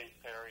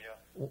evidence-based area.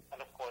 And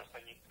of course,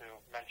 I need to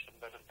mention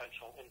that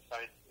Intentional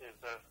Insights is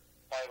a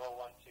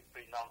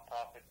 501c3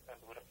 nonprofit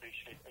and would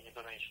appreciate any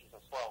donations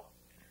as well.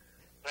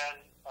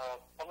 Then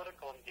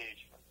political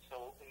engagement.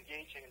 So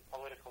engaging in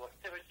political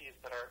activities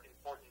that are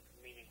important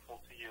and meaningful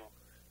to you.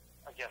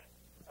 Again,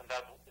 and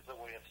that is a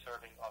way of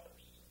serving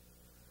others.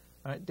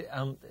 All right.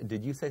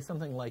 Did you say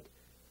something like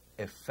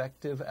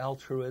effective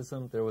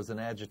altruism? There was an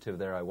adjective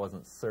there I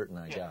wasn't certain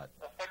I got.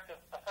 Effective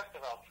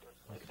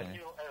altruism. Okay. It's a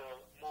new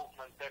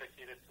movement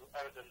dedicated to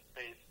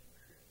evidence-based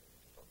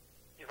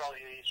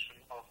evaluation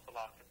of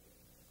philanthropy,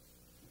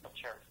 of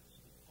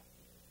charities.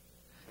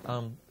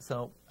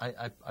 So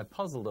I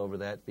puzzled over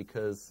that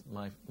because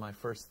my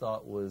first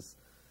thought was,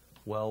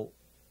 well,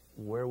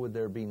 where would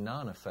there be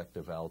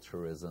non-effective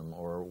altruism?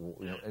 Or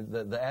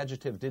the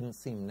adjective didn't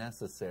seem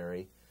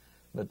necessary.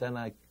 But then,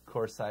 of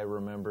course, I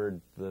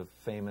remembered the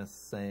famous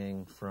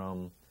saying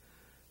from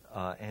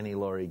Annie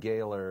Laurie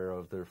Gaylor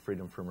of the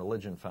Freedom from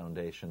Religion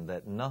Foundation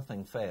that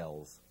nothing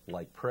fails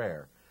like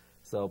prayer.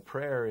 So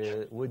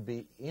prayer would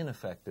be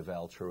ineffective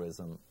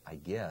altruism, I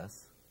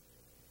guess.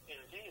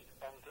 Indeed,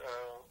 and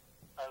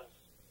as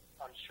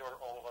I'm sure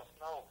all of us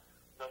know,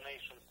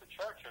 donations to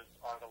churches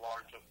are the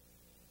largest,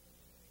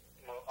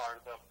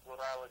 are the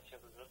plurality of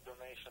the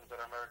donations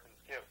that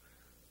Americans give.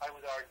 I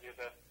would argue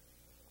that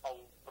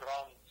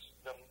around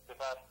the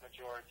vast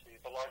majority,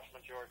 the large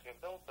majority of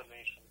those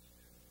donations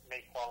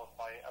may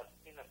qualify as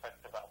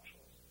ineffective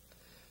actions.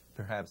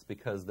 Perhaps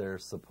because they're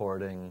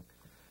supporting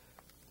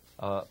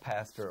a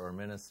pastor or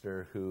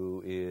minister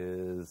who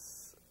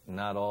is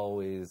not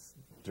always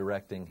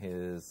directing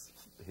his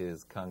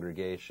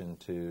congregation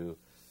to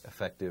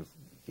effective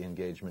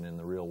engagement in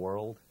the real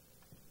world?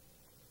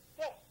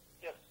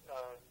 Yes,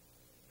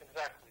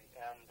 exactly.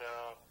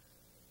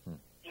 And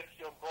if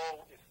your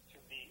goal is to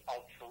be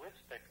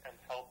altruistic and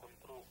help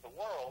improve the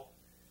world,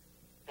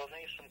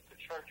 donations to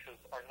churches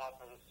are not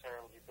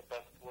necessarily the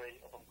best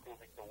way of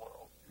improving the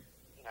world.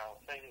 You know,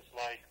 things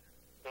like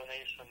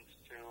donations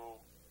to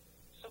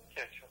soup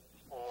kitchens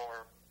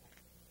or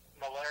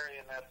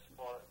malaria nets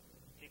for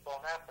people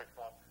in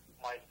Africa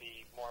might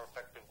be more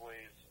effective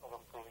ways of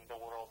improving the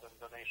world than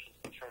donations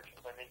to churches.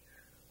 I mean,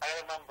 I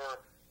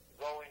remember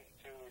going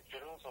to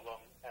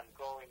Jerusalem and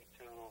going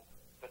to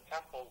the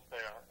temples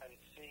there and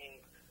seeing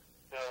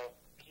the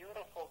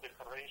beautiful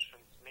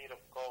decorations made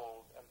of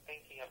gold and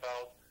thinking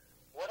about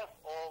what if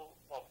all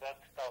of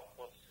that stuff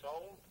was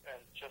sold and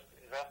just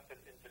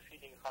invested into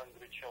feeding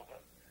hungry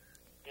children?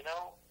 You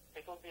know,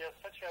 it would be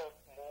such a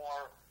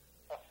more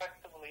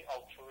effectively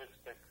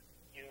altruistic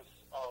use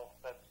of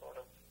that sort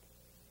of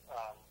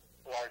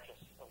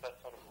largesse of that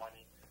sort of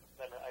money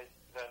than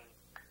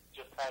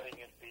just having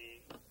it be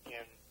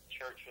in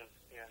churches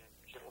in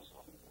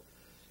Jerusalem.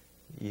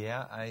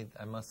 Yeah,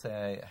 I must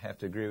say I have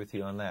to agree with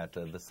you on that.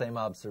 The same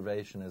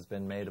observation has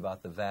been made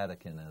about the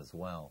Vatican as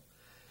well.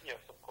 Yes,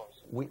 of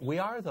course. We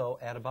are, though,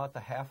 at about the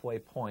halfway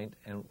point,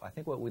 and I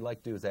think what we'd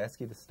like to do is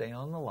ask you to stay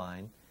on the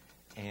line.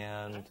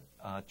 And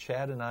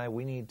Chad and I,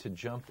 we need to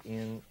jump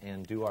in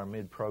and do our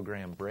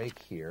mid-program break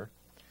here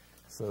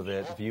so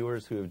that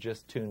viewers who have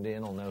just tuned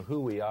in will know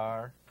who we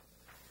are.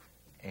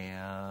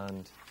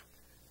 And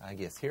I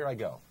guess here I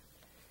go.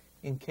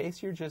 In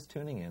case you're just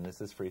tuning in, this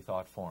is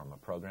Freethought Forum, a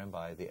program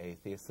by the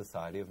Atheist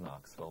Society of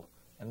Knoxville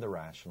and the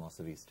Rationalists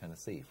of East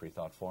Tennessee.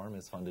 Freethought Forum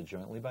is funded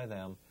jointly by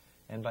them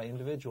and by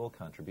individual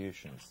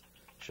contributions.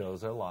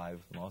 Shows are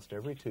live most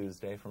every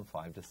Tuesday from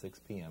 5 to 6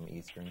 p.m.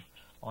 Eastern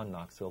on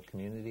Knoxville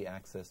Community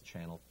Access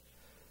Channel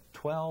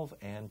 12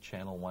 and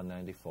Channel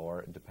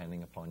 194,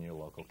 depending upon your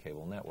local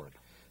cable network.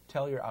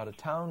 Tell your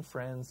out-of-town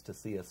friends to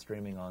see us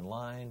streaming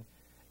online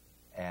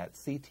at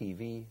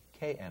ctvknox.org.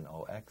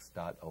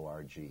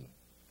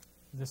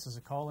 This is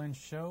a call-in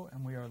show,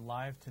 and we are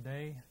live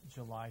today,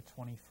 July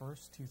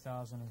 21st,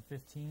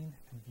 2015,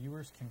 and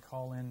viewers can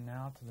call in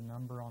now to the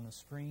number on the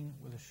screen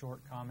with a short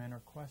comment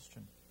or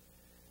question.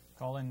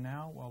 Call in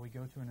now while we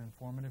go to an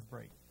informative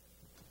break.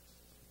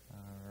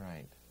 All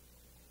right.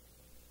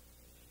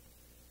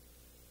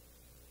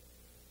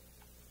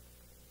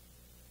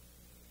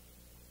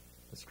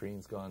 The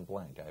screen's gone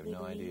blank. I have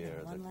no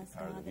idea.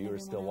 Are the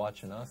viewers still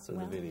watching us or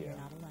the video?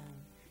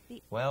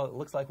 Well, it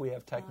looks like we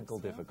have technical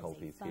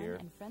difficulties here.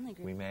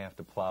 We may have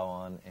to plow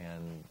on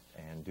and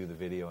do the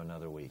video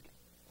another week.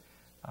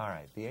 All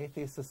right. The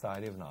Atheist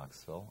Society of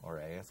Knoxville, or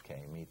ASK,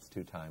 meets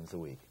 2 times a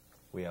week.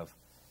 We have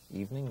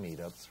evening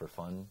meetups for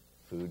fun,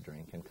 food,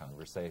 drink, and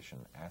conversation.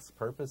 ASK's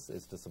purpose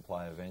is to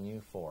supply a venue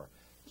for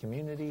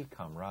community,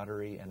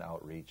 camaraderie, and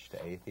outreach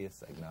to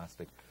atheists,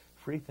 agnostic,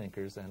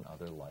 freethinkers, and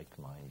other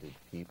like-minded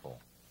people.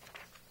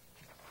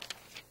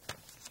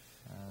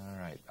 All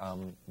right.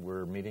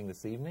 We're meeting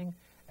this evening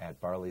at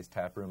Barley's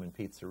Tap Room and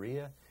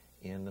Pizzeria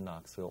in the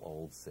Knoxville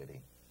Old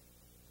City.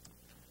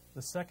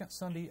 The second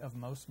Sunday of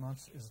most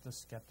months is the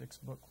Skeptics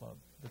Book Club.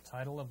 The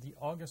title of the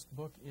August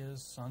book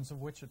is Sons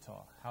of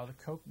Wichita, How the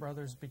Koch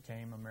Brothers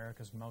Became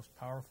America's Most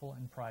Powerful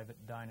and Private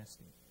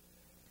Dynasty,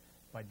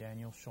 by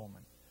Daniel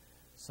Schulman.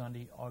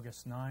 Sunday,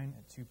 August 9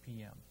 at 2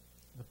 p.m.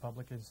 The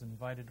public is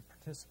invited to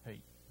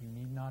participate. You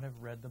need not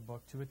have read the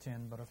book to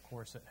attend, but of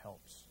course it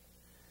helps.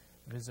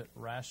 Visit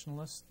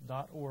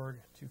rationalist.org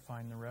to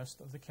find the rest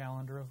of the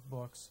calendar of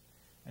books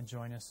and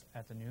join us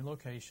at the new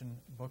location,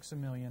 Books A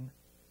Million,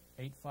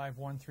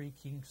 8513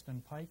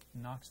 Kingston Pike,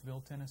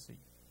 Knoxville, Tennessee.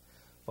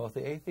 Both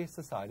the Atheist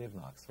Society of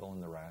Knoxville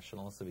and the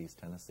Rationalists of East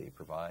Tennessee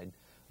provide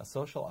a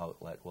social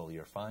outlet where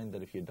you'll find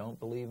that if you don't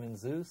believe in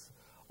Zeus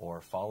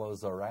or follow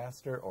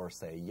Zoroaster or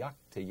say yuck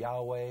to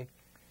Yahweh,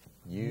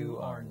 you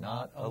are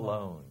not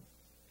alone.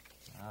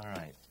 All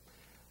right.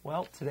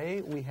 Well,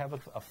 today we have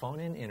a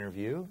phone-in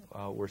interview.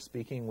 We're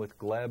speaking with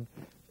Gleb.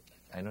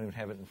 I don't even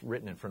have it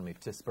written in front of me.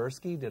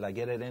 Tsipursky. Did I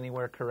get it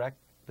anywhere correct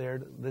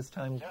there this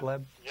time,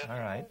 Gleb? Yes, all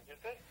right. You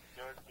did.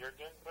 You're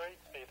doing great,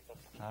 Stephen.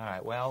 All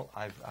right. Well,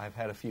 I've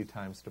had a few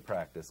times to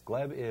practice.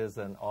 Gleb is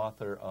an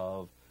author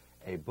of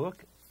a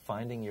book,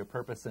 Finding Your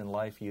Purpose in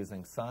Life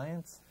Using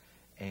Science,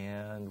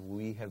 and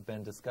we have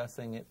been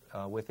discussing it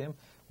with him.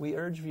 We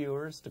urge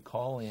viewers to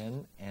call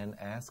in and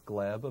ask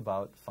Gleb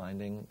about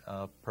finding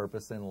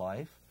purpose in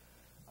life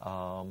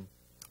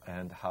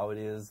and how it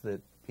is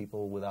that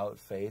people without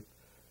faith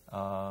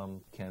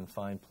can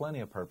find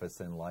plenty of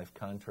purpose in life,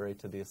 contrary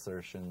to the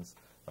assertions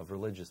of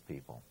religious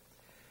people.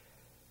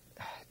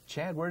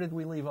 Chad, where did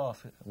we leave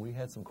off? We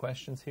had some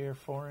questions here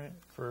for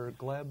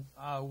Gleb.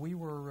 We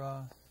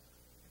were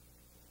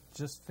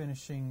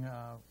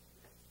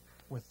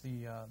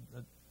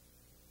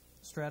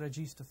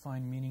strategies to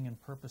find meaning and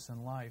purpose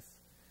in life,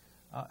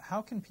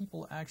 how can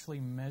people actually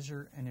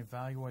measure and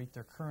evaluate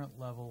their current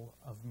level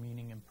of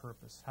meaning and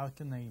purpose? How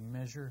can they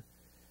measure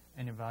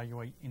and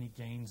evaluate any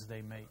gains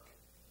they make?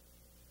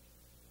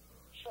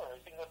 Sure, I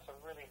think that's a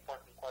really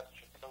important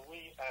question. So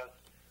we, as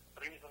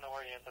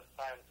reason-oriented,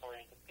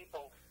 science-oriented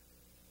people,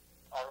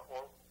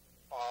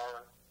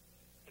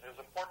 it is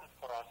important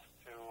for us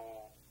to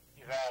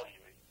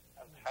evaluate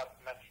and have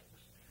metrics.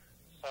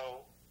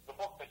 So the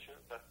book that you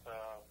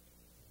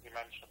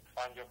mentioned,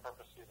 Find Your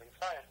Purpose Using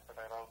Science, that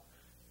I wrote,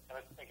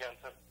 and again,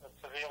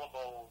 it's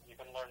available. You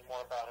can learn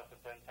more about it at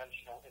the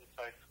Intentional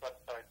Insights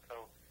website,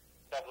 so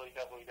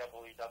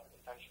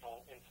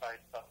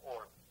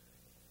www.intentionalinsights.org.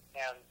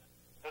 And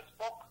this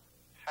book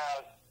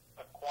has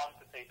a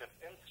quantitative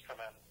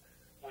instrument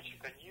which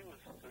you can use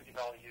to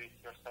evaluate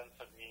your sense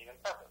of meaning and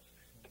purpose.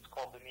 It's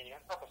called the Meaning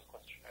and Purpose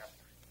Questionnaire.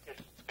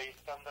 It's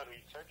based on the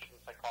research in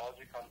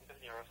psychology, cognitive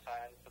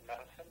neuroscience, and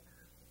medicine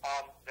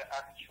on the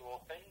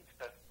actual things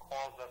that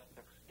cause us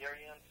to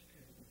experience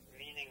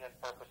meaning and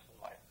purpose in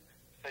life.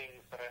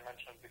 Things that I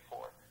mentioned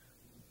before.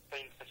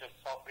 Things such as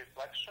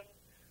self-reflection,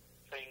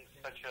 things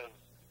such as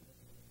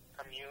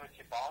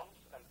community bonds,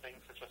 and things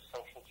such as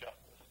social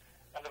justice,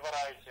 and a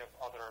variety of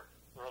other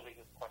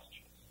related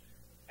questions.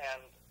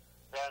 And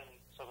then,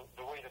 so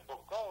the way the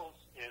book goes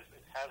is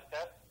it has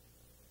that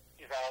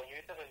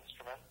evaluative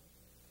instrument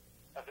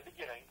at the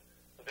beginning,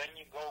 then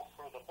you go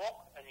through the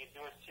book and you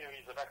do a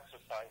series of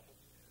exercises.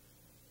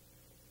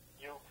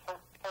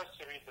 First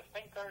you read the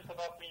thinkers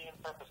about meaning and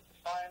purpose, the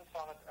science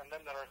on it, and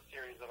then there are a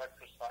series of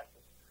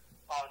exercises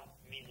on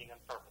meaning and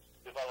purpose,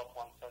 to develop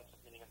one's sense of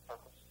meaning and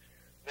purpose.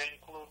 They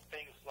include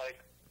things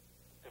like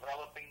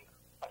developing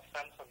a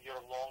sense of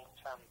your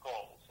long-term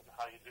goals and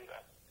how you do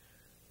that,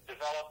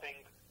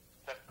 developing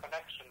that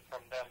connection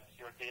from them to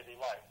your daily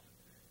life,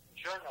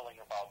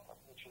 journaling about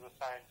them, which is a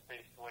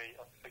science-based way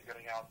of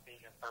figuring out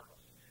meaning and purpose,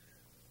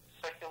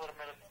 secular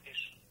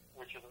meditation,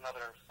 which is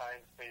another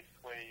science-based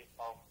way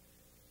of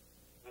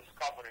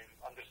discovering,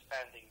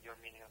 understanding your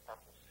meaning and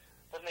purpose.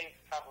 Then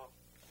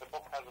the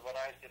book has a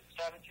variety of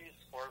strategies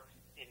for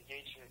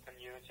engaging in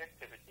community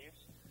activities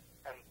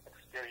and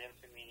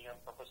experiencing meaning and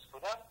purpose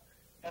for them,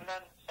 and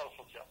then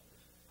social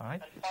justice. All right.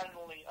 And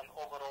finally, an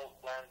overall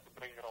plan to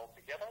bring it all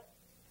together,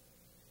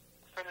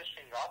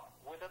 finishing up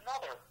with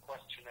another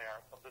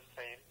questionnaire of the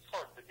same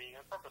sort, the meaning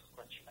and purpose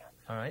questionnaire.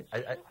 All right.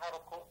 So you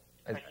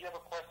have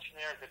a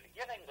questionnaire at the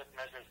beginning that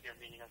measures your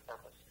meaning and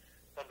purpose.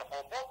 Then the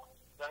whole book,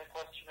 then a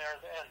questionnaire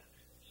at the end.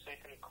 So you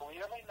can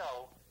clearly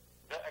know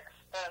the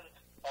extent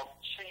of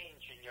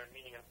change in your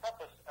meaning and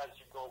purpose as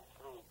you go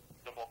through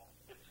the book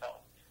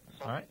itself.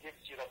 So All right. it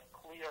gives you that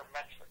clear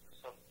metric,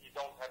 so you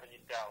don't have any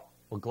doubt.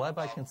 Well, Gleb,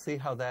 I can see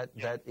how that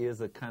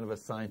is a kind of a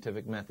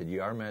scientific method.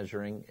 You are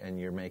measuring, and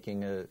you're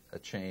making a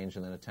change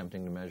and then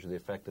attempting to measure the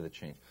effect of the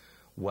change.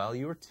 While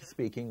you were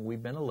speaking,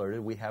 we've been alerted.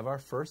 We have our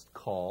first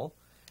call,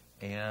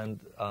 and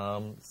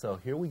so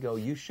here we go.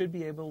 You should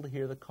be able to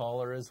hear the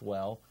caller as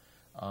well.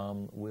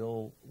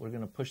 We're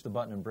going to push the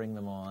button and bring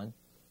them on.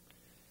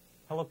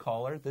 Hello,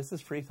 caller. This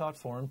is Freethought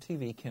Forum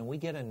TV. Can we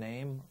get a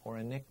name or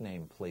a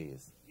nickname,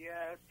 please?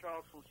 Yeah, it's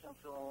Charles from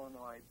Central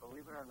Illinois.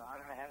 Believe it or not,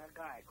 I had a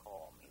guy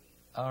call me.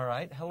 All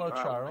right. Hello,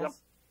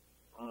 Charles.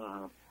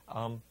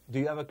 Do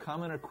you have a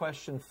comment or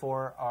question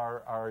for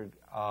our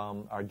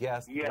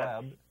guest, Yes.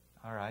 Gleb?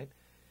 All right.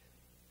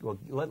 Well,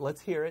 let's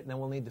hear it, and then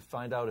we'll need to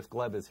find out if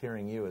Gleb is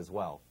hearing you as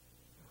well.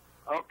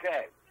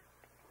 Okay.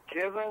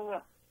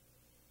 Given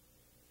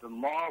the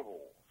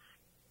marvels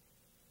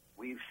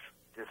we've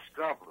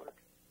discovered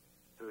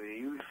through the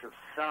use of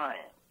science,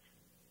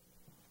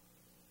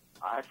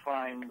 I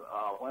find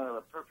one of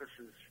the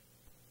purposes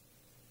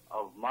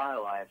of my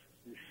life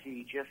is to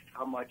see just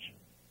how much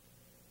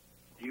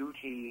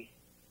beauty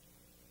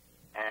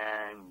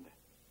and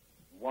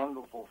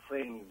wonderful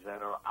things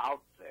that are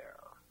out there.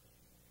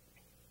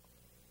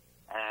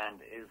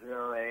 And is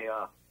there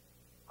a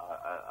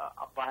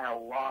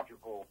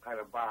biological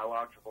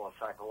or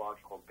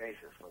psychological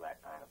basis for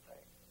that kind of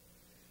thing?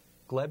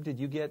 Gleb, did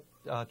you get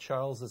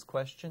Charles's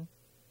question?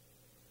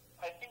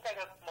 I think I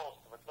got most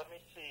of it. Let me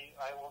see.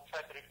 I will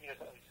try to repeat it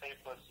in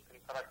safely. You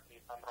can correct me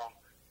if I'm wrong.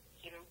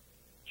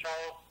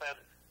 Charles said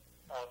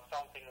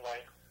something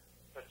like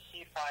that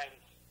he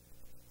finds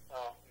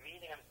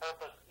meaning and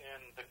purpose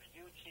in the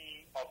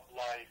beauty of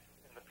life,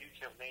 in the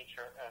beauty of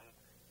nature, and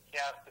he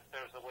asked if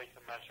there's a way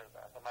to measure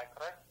that. Am I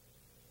correct?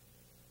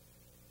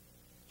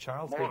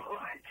 Charles,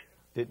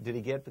 did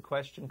he get the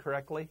question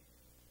correctly?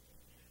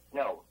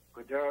 No.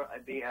 Could there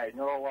be a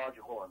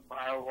neurological and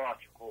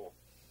biological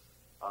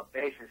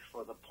basis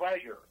for the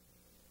pleasure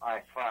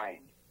I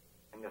find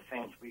in the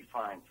things we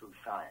find through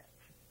science?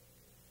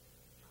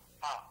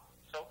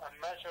 So a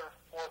measure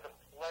for the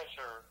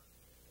pleasure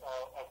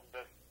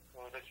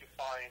that you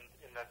find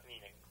in that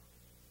meaning.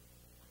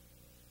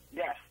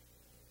 Yes.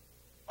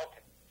 Okay.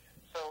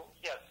 So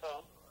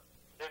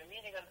the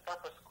meaning and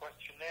purpose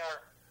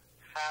questionnaire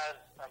has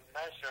a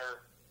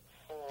measure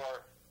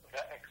for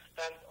the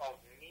extent of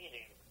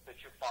meaning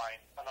that you find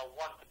on a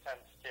 1 to 10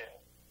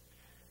 scale.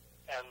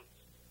 And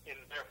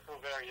through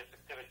various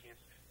activities.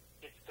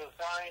 It's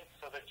designed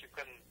so that you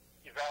can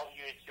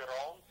evaluate your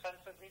own sense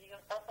of meaning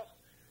and purpose.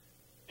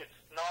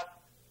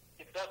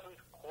 It doesn't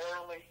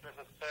correlate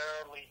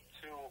necessarily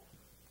to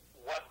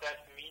what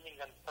that meaning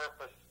and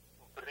purpose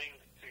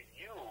brings to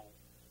you.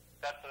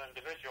 That's an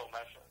individual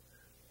measure.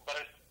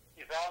 But it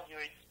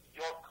evaluates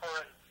your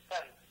current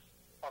sense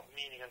of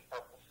meaning and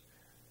purpose.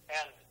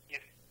 And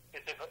it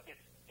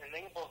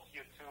enables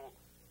you to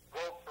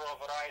go through a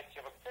variety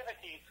of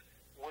activities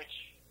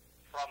which,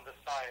 from the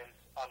science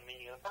on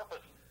meaning and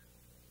purpose,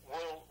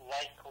 will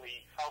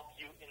likely help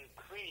you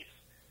increase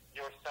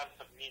your sense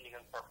of meaning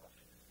and purpose.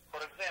 For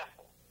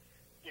example,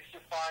 if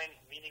you find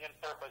meaning and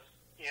purpose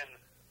in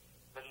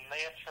the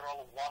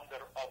natural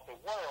wonder of the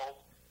world,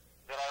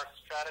 there are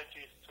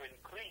strategies to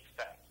increase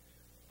that.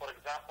 For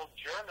example,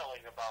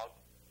 journaling about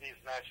these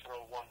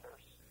natural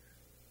wonders,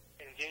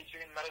 engaging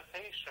in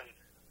meditation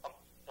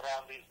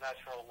around these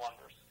natural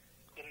wonders,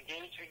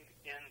 engaging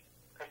in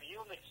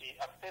community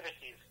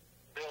activities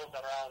built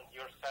around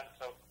your sense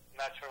of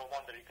natural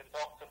wonder. You can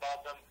talk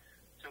about them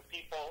to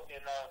people in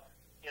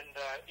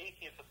the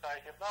Atheist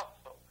Society of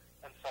Knoxville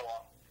and so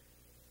on.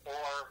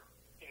 Or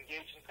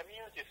engage in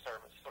community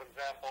service. For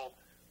example,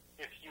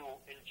 if you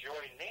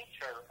enjoy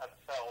nature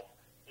itself,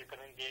 you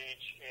can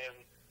engage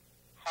in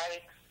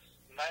hikes,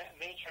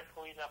 nature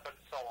cleanup, and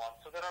so on.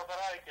 So there are a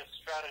variety of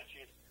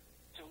strategies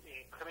to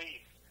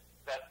increase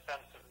that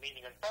sense of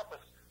meaning and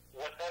purpose,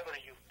 whatever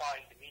you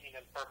find meaning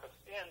and purpose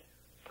in,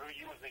 through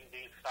using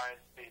these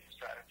science-based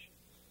strategies.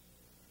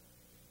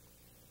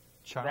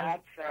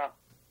 Charles? That's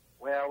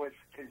where I was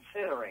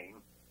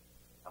considering.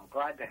 I'm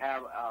glad to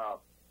have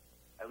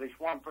at least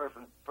one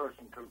person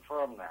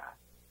confirm that.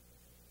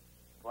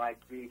 Like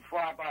the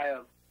flyby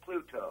of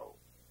Pluto,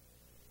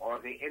 or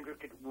the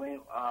intricate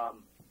rings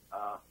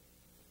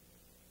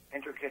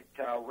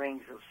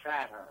of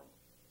Saturn,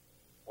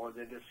 or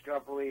the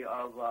discovery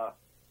of a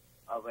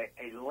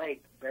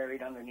lake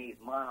buried underneath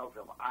miles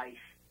of ice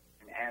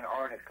in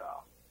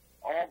Antarctica,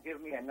 all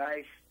give me a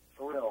nice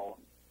thrill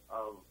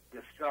of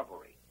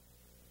discovery.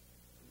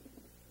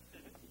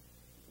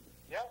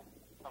 Yeah,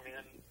 I mean,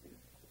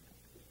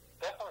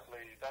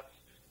 definitely. That's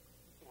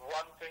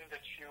one thing that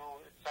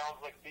it sounds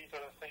like these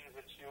are the things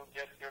that you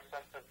get your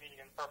sense of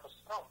meaning and purpose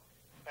from.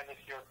 And if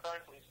you're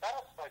currently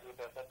satisfied with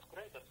that, that's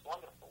great, that's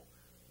wonderful.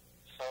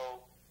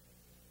 So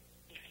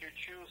if you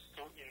choose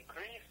to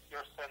increase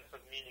your sense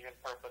of meaning and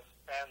purpose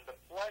and the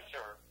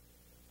pleasure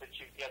that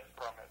you get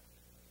from it,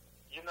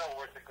 you know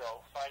where to go.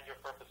 Find your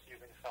purpose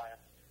using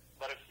science.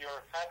 But if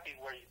you're happy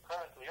where you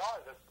currently are,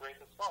 that's great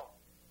as well.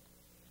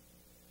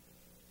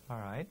 All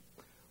right.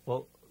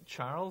 Well,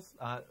 Charles,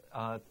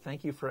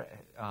 thank you for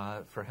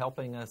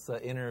helping us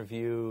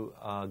interview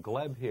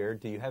Gleb here.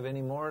 Do you have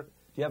any more? Do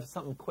you have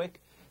something quick?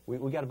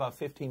 We got about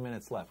 15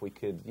 minutes left. We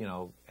could,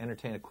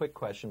 entertain a quick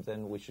question,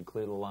 then we should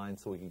clear the line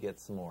so we could get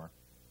some more.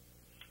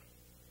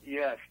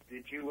 Yes.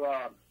 Did you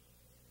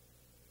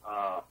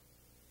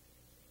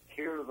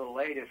hear the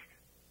latest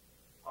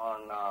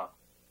on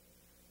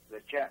the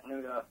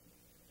Chattanooga,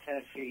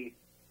 Tennessee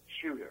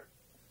shooter?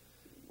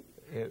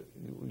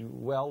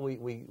 Well,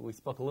 we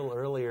spoke a little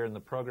earlier in the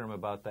program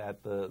about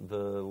that. The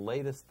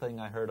latest thing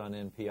I heard on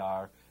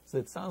NPR is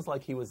it sounds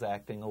like he was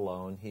acting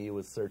alone. He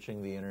was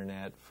searching the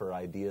internet for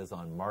ideas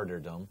on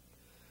martyrdom.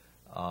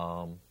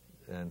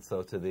 And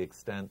so to the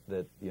extent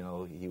that,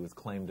 he was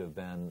claimed to have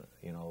been,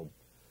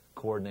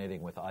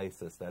 coordinating with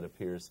ISIS, that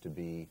appears to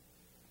be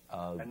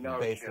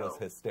baseless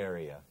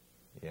hysteria.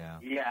 Yeah.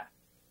 Yeah.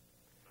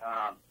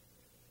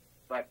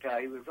 But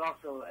he was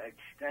also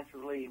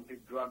extensively into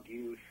drug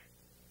use.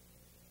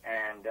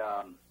 And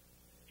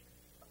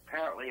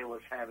apparently he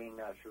was having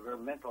severe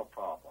mental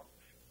problems.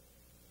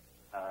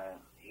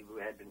 He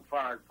had been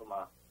fired from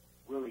a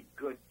really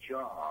good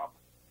job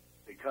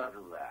because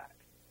of that.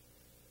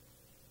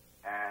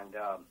 And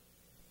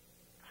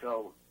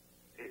so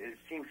it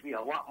seems to be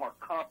a lot more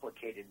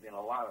complicated than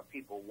a lot of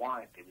people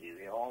want it to be.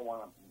 They all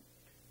want to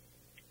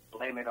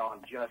blame it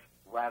on just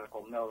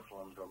radical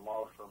Muslims or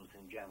Muslims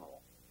in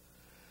general.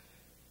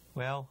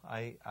 Well,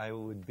 I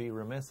would be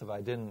remiss if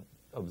I didn't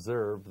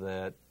observe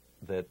that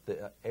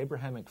the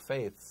Abrahamic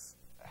faiths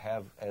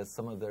have as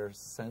some of their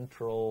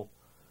central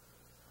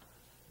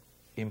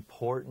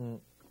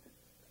important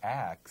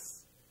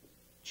acts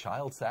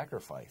child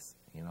sacrifice.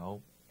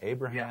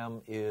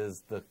 Abraham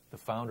is the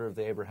founder of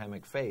the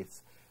Abrahamic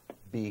faiths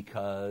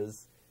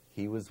because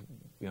he was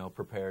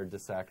prepared to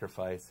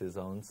sacrifice his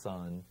own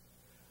son,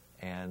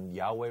 and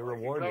Yahweh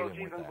rewarded him with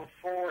that. It goes even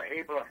before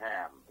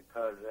Abraham,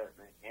 because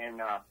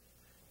in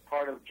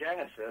part of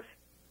Genesis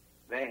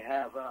they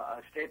have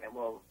a statement,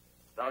 well,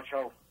 thou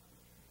shalt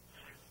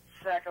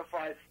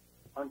sacrifice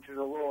unto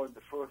the Lord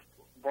the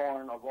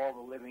firstborn of all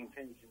the living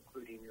things,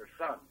 including your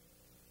son,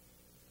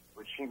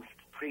 which seems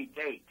to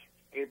predate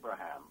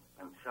Abraham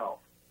himself.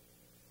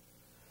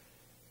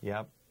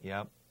 Yep.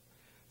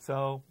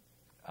 So,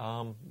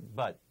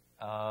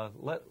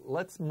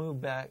 let's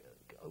move back.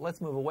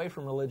 Let's move away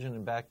from religion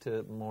and back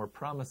to more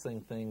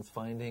promising things,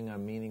 finding a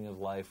meaning of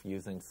life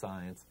using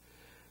science.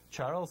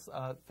 Charles,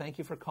 thank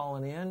you for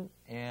calling in,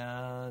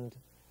 and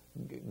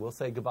we'll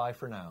say goodbye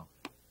for now.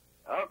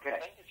 Okay.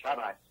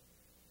 Bye-bye.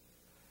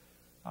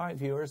 All right,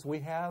 viewers, we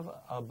have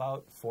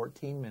about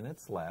 14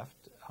 minutes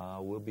left.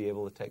 We'll be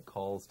able to take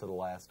calls to the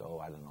last,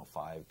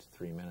 5 to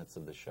 3 minutes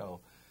of the show.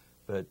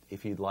 But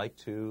if you'd like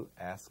to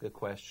ask a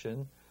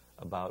question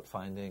about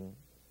finding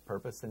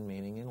purpose and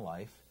meaning in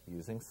life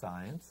using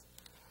science,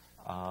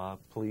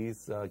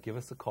 please give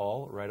us a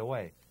call right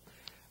away.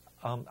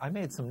 I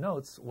made some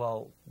notes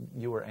while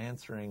you were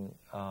answering,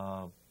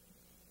 I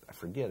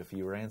forget if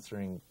you were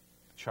answering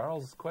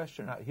Charles'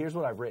 question. Here's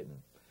what I've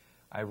written.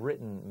 I've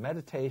written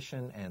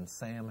meditation and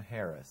Sam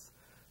Harris.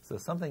 So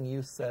something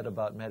you said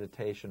about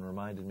meditation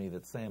reminded me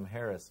that Sam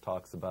Harris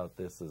talks about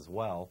this as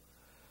well.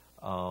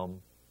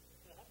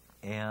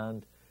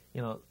 And,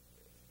 you know,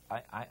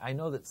 I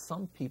know that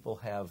some people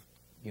have,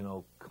 you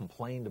know,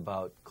 complained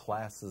about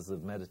classroom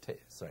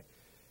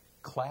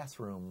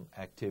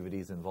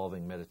activities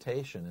involving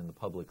meditation in the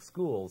public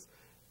schools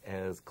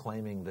as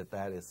claiming that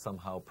that is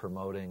somehow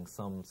promoting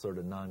some sort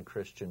of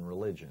non-Christian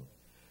religion.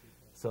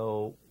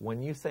 So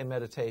when you say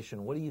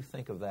meditation, what do you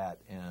think of that?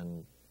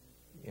 And,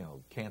 you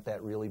know, can't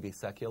that really be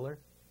secular?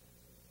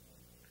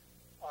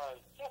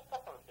 Yes,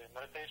 definitely.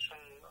 Meditation,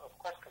 of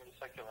course, can be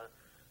secular.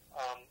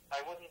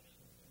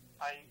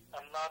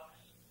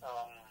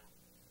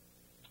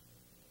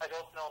 I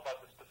don't know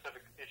about the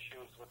specific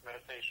issues with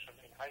meditation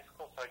in high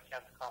school, so I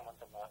can't comment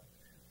on that.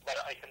 But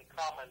I can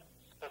comment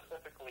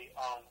specifically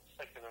on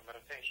secular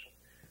meditation.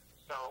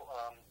 So,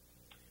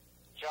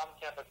 John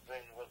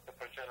Kabat-Zinn was the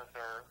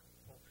progenitor.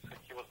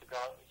 He was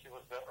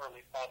the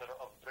early father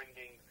of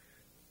bringing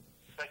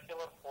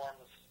secular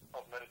forms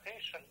of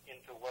meditation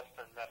into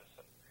Western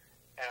medicine.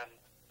 And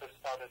this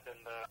started in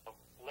the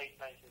late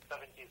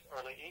 1970s,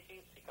 early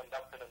 80s. He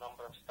conducted a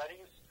number of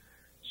studies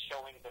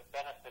showing the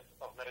benefits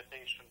of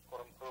meditation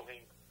for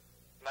improving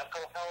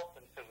mental health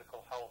and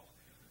physical health.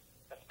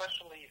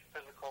 Especially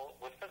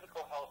with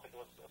physical health, it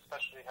was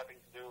especially having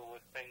to do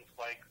with things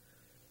like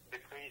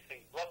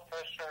decreasing blood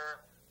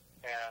pressure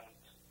and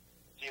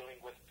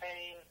dealing with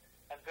pain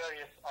and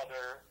various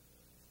other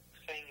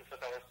things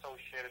that are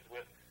associated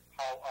with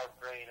how our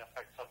brain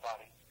affects our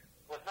bodies.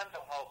 With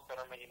mental health, there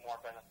are many more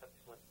benefits,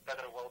 with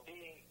better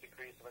well-being,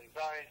 decrease of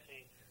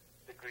anxiety,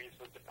 decrease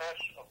of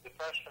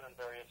depression, and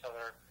various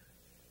other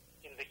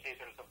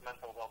indicators of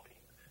mental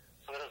well-being.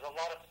 So there's a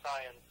lot of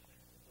science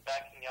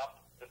backing up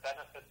the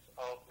benefits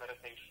of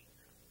meditation.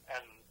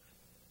 And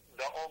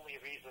the only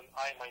reason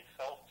I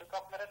myself took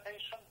up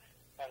meditation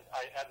and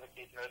I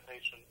advocate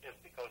meditation is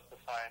because the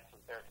science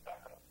is there to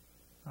back it up.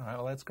 All right,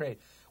 well, that's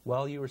great.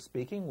 While you were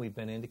speaking, we've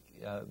been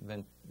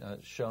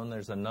shown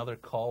there's another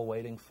call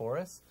waiting for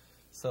us,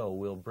 so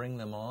we'll bring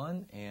them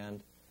on.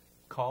 And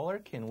caller,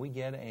 can we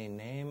get a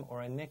name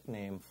or a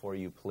nickname for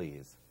you,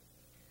 please?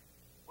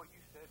 What you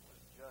said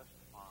was just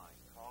fine.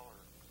 Caller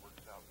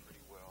works out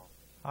pretty well.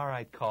 All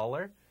right,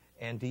 caller.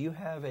 And do you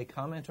have a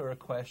comment or a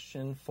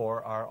question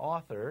for our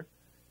author,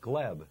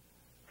 Gleb?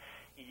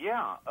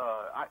 Yeah,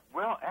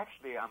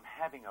 actually, I'm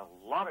having a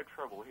lot of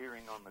trouble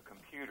hearing on the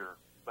computer,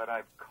 but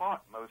I've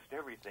caught most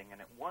everything.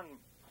 And at one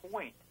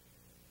point,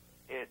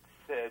 it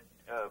said,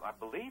 I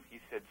believe you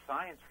said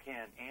science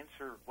can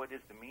answer what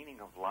is the meaning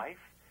of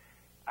life.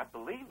 I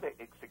believe that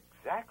it's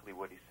exactly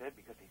what he said,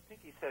 because I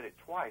think he said it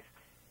twice.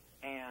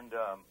 And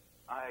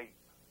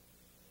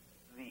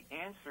the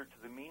answer to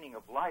the meaning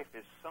of life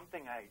is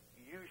something I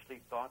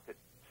usually thought that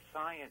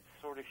science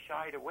sort of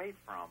shied away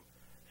from.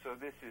 So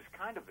this is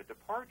kind of a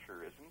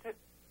departure, isn't it?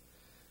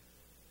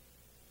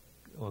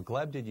 Well,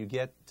 Gleb, did you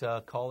get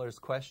caller's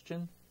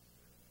question?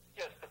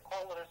 Yes, the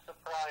caller is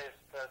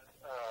surprised that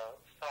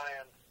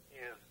science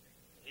is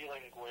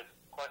dealing with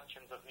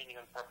questions of meaning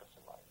and purpose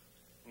in life.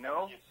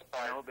 No,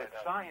 that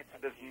science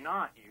does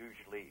not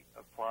usually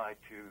apply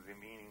to the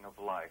meaning of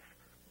life,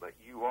 but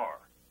you are.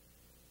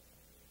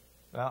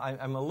 Well,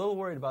 I'm a little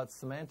worried about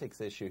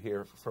semantics issue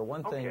here. For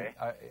one thing,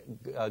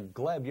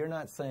 Gleb, you're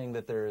not saying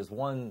that there is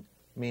one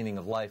meaning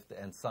of life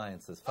and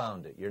science has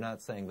found it. You're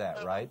not saying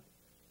that, right?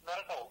 Not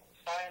at all.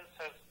 Science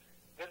says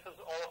this is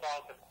all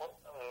about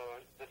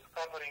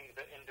discovering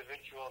the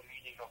individual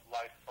meaning of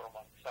life for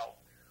oneself.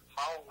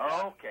 How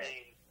one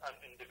gains an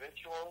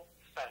individual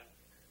sense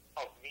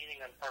of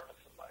meaning and purpose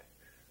in life.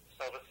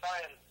 So the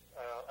science,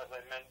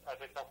 as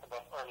I talked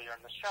about earlier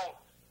in the show,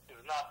 is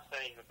not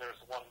saying that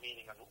there's one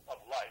meaning of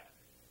life.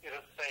 It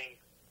is saying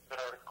there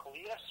are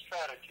clear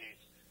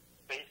strategies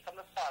based on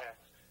the science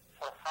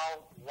for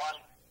how one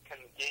can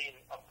gain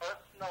a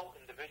personal,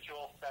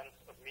 individual sense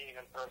of meaning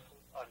and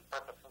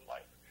purpose in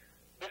life.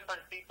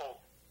 Different people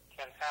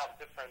can have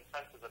different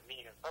senses of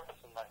meaning and purpose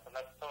in life, and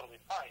that's totally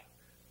fine.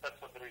 That's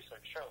what the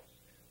research shows.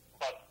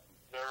 But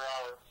there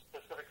are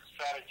specific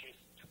strategies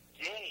to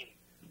gain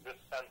this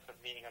sense of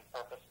meaning and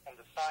purpose, and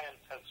the science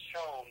has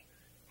shown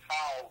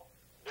how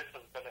this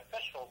is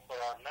beneficial for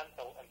our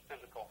mental and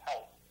physical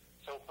health.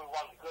 So if we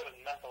want good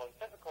mental and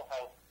physical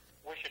health,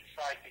 we should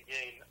try to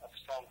gain a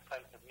strong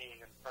sense of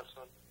meaning and purpose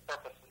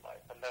in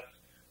life. And that's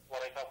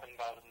what I'm talking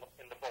about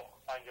in the book,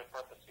 Find Your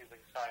Purpose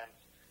Using Science,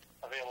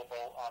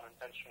 available on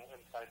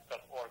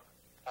intentionalinsights.org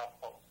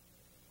post.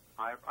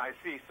 I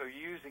see. So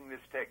using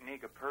this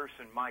technique, a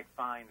person might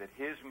find that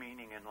his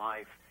meaning in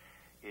life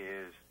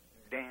is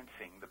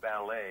dancing, the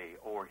ballet,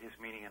 or his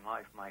meaning in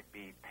life might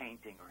be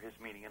painting, or his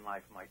meaning in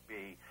life might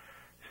be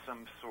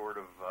some sort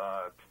of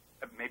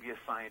maybe a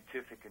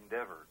scientific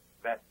endeavor,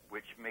 that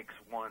which makes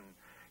one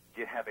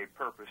have a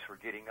purpose for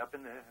getting up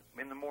in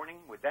the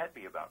morning. Would that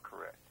be about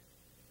correct?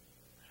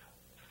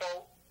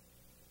 So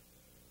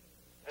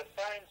the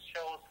science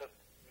shows that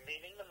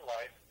meaning in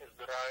life is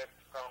derived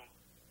from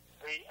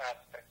three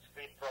aspects,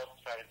 three broad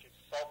strategies: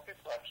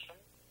 self-reflection,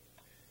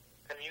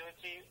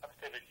 community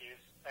activities,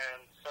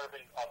 and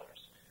serving others.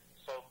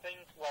 So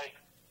things like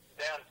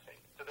dancing,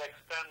 to the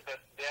extent that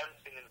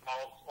dancing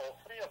involves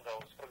all three of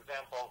those. For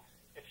example,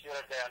 if you're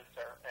a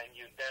dancer and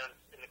you dance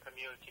in a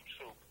community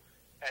troupe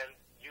and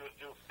you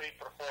do free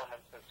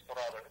performances for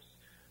others,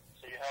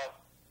 so you have,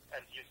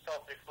 and you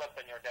self-reflect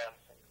on your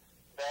dancing,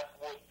 that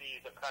would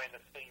be the kind of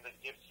thing that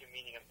gives you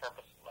meaning and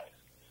purpose in life.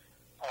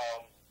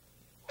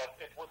 But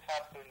it would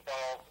have to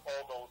involve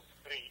all those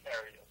three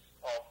areas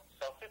of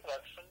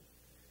self-reflection,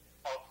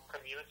 of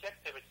community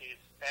activities,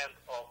 and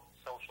of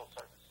social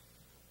service.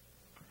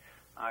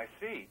 I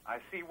see.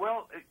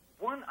 Well,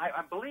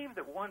 I believe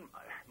that one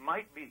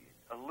might be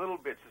a little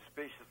bit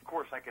suspicious. Of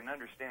course, I can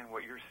understand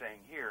what you're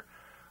saying here,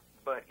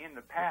 but in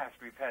the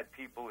past, we've had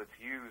people that's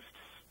used,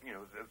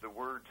 the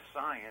word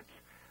science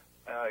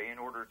in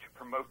order to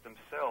promote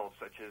themselves,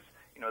 such as,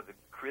 the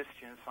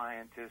Christian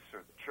Scientists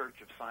or the Church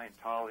of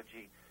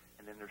Scientology,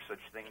 and then there's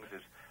such things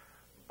as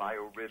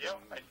biorhythm,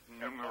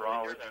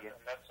 numerology. And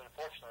that's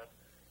unfortunate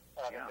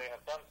that they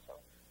have done so.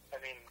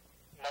 I mean,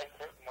 my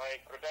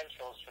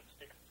credentials should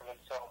speak for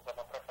themselves. I'm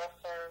a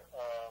professor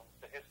of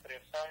the history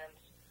of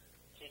science,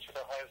 teach at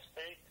Ohio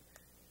State,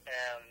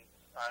 and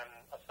I'm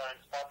a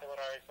science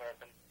popularizer.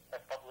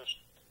 I've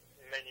published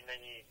many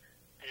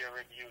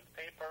peer-reviewed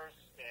papers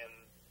in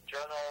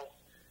journals.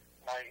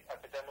 My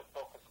academic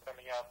book is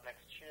coming out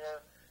next year,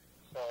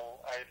 so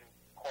I'm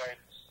quite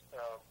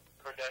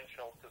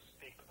credentialed to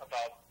speak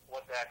about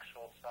what the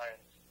actual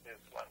science is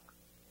like.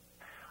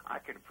 I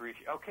can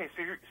appreciate. Okay,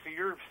 so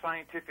your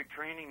scientific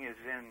training is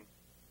in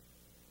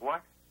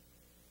what?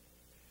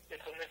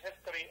 It's in the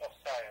history of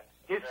science.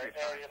 History. The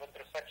area of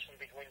intersection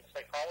between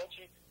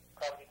psychology,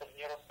 cognitive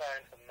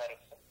neuroscience, and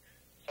medicine.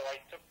 So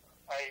I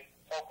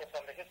focus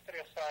on the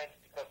history of science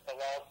because it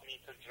allows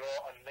me to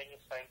draw on many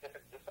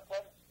scientific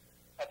disciplines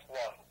at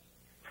once,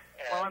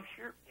 and I'm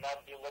sure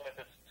not be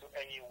limited to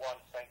any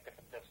one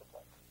scientific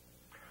discipline.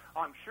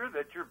 I'm sure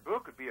that your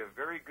book would be a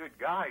very good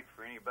guide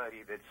for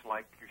anybody that's,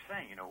 like you're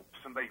saying,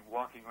 somebody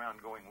walking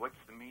around going, what's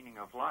the meaning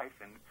of life?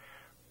 And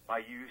by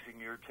using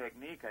your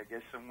technique, I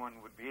guess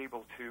someone would be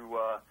able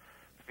to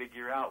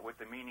figure out what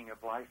the meaning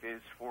of life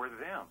is for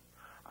them.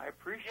 I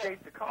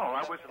appreciate the call.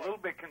 I was a little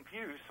bit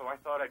confused, so I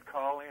thought I'd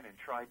call in and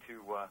try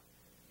to,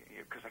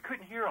 because I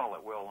couldn't hear all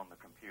that well on the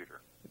computer.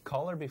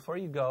 Caller, before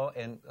you go,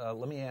 and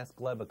let me ask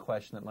Gleb a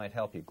question that might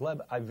help you. Gleb,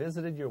 I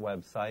visited your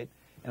website,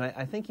 and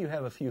I think you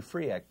have a few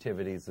free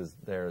activities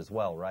there as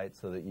well, right?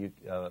 So that you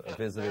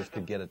visitors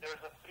could get it.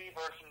 There's a free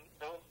version.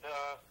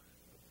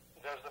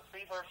 There's a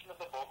free version of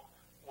the book,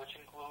 which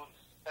includes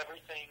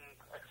everything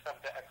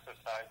except the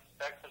exercise.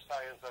 The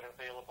exercises are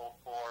available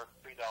for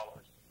 $3,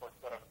 or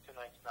whatever,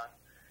 $2.99.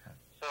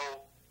 So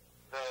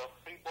the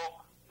free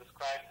book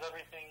describes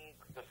everything: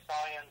 the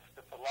science,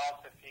 the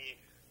philosophy,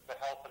 the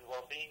health and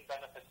well-being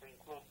benefits,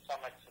 includes some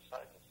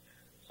exercises.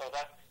 So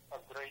that's a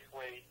great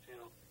way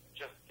to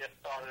just get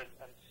started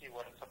and see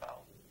what it's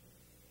about.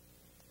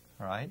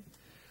 All right.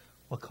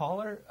 Well,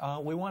 caller,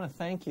 we want to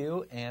thank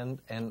you,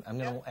 and I'm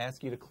going to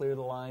ask you to clear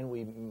the line.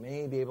 We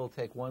may be able to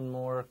take one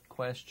more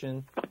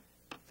question.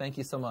 Thank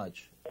you so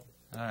much.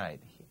 All right.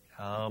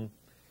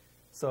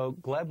 So,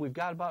 Gleb, we've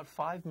got about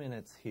 5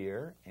 minutes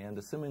here, and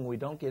assuming we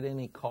don't get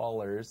any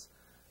callers,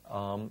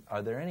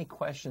 are there any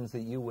questions that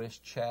you wish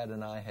Chad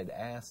and I had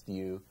asked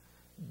you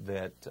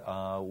that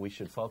we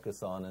should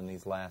focus on in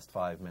these last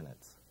 5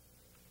 minutes?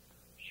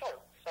 Sure.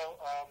 So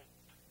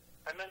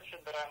I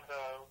mentioned that I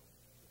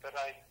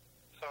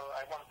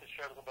wanted to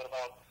share a little bit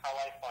about how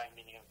I find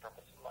meaning and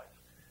purpose in life.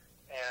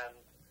 And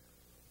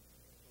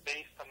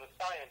based on the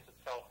science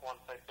itself,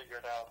 once I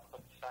figured out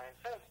what the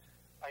science is,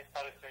 I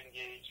started to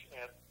engage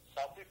in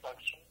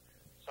self-reflection.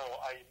 So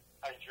I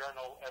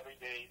journal every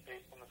day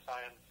based on the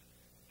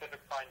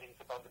scientific findings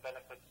about the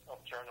benefits of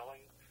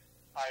journaling.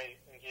 I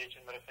engage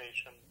in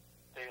meditation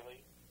daily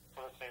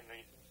for the same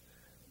reasons.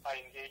 I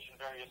engage in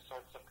various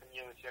sorts of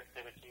community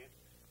activities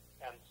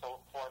and so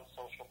form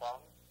social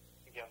bonds,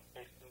 again,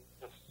 based on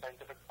the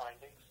scientific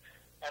findings.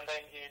 And I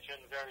engage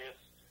in various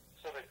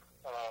civic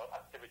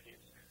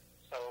activities.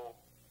 So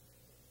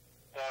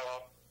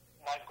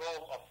my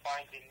goal of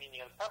finding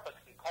meaning and purpose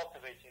and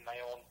cultivating my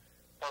own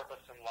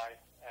purpose in life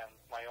and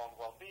my own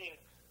well-being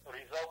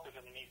resulted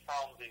in me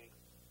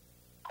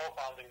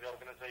co-founding the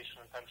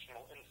organization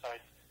Intentional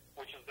Insights,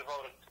 which is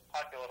devoted to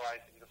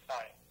popularizing the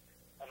science.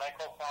 And I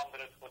co-founded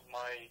it with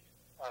my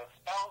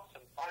spouse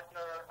and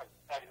partner,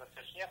 Agnes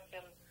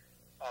Seshnevkin,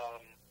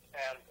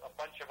 and a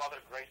bunch of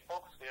other great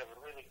folks. We have a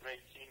really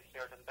great team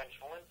here at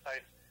Intentional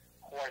Insights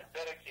who are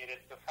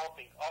dedicated to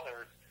helping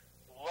others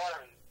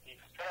learn these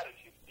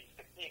strategies, these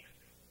techniques,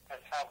 and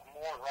have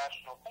more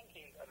rational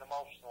thinking and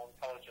emotional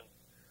intelligence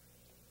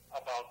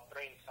about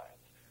brain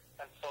science.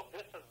 And so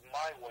this is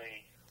my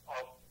way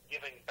of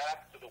giving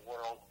back to the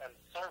world and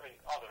serving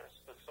others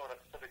with sort of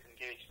civic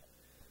engagement.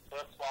 So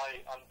that's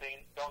why I'm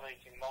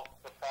donating most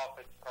of the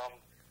profits from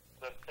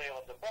the sale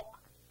of the book,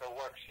 the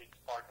worksheets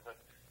part of it,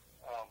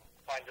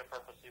 Find Your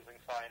Purpose Using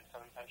Science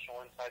and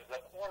Intentional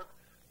Insights.org,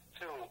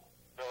 to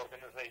the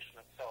organization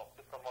itself,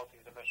 to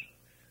promoting the mission.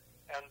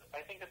 And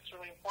I think it's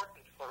really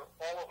important for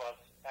all of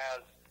us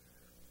as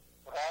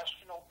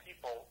rational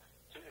people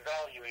to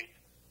evaluate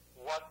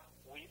what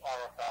we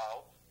are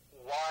about,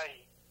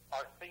 why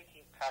our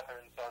thinking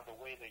patterns are the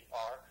way they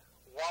are,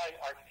 why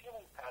our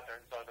feeling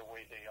patterns are the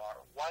way they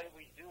are, why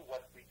we do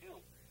what we do,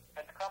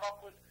 and come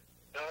up with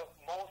the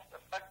most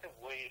effective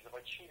ways of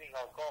achieving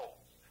our goals.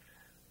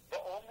 The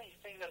only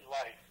thing in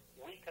life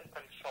we can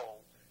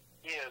control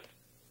is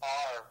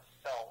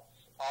ourselves,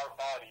 our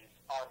bodies,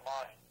 our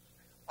minds,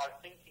 our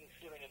thinking,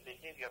 feeling, and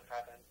behavior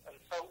patterns.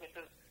 And so it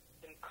is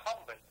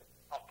incumbent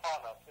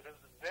upon us, it is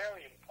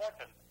very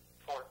important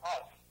for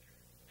us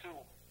to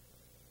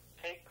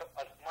take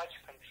as much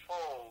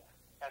control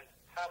and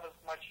have as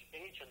much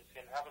agency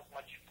and have as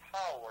much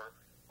power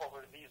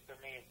over these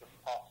domains as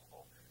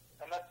possible.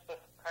 And that's the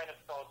kind of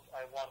thoughts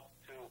I want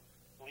to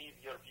leave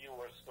your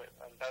viewers with,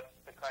 and that's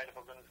the kind of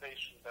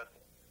organization that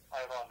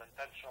I run,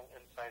 Intentional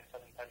Insights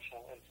at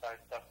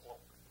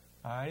intentionalinsights.org.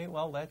 All right,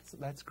 well,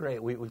 that's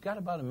great. We've got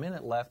about a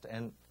minute left,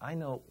 and I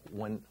know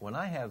when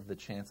I have the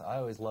chance, I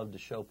always love to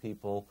show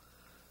people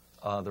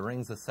the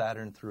rings of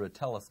Saturn through a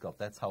telescope.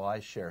 That's how I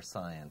share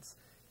science.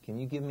 Can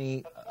you give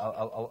me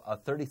a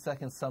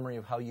 30-second summary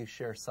of how you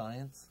share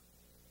science?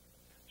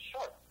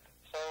 Sure.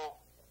 So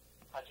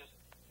I just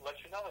let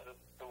you know that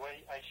the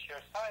way I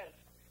share science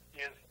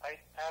is I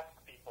ask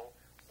people,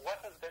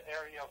 what is the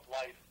area of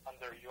life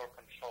under your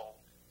control?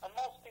 And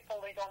most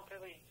people, they don't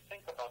really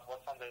think about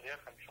what's under their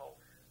control.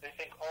 They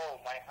think, oh,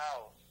 my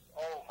house,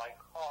 oh, my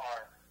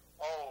car,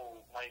 oh,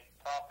 my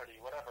property,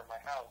 whatever, my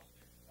house.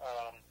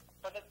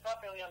 But it's not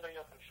really under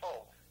your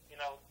control. You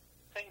know,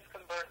 things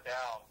can burn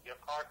down.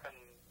 Your car can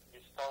be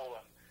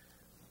stolen.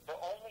 The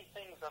only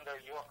things under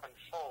your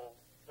control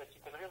that you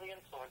can really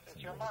influence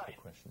is your mind.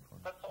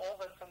 That's all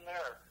that's in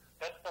there.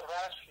 That's the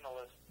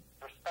rationalist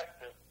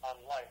perspective on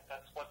life.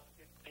 That's what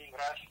being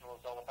rational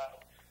is all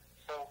about.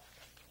 So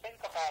think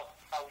about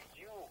how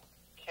you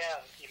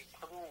can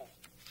improve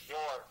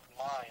your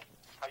mind,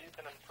 how you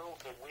can improve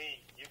the way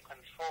you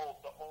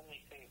control the only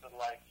things in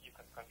life you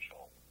can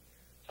control.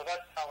 So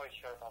that's how I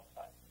share about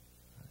science.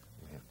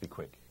 We have to be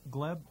quick.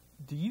 Gleb,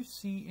 do you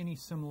see any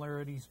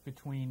similarities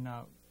between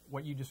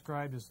what you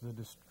described as the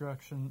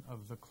destruction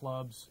of the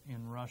clubs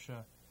in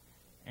Russia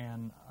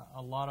and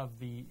a lot of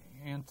the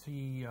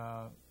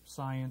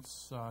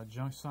anti-science,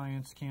 junk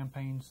science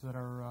campaigns that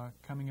are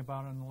coming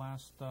about in the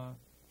last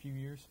few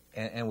years?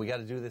 And we got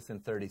to do this in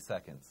 30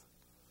 seconds.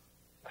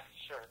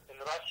 Sure. In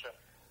Russia,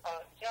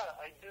 yeah,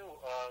 I do.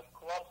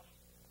 Clubs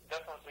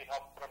definitely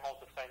help promote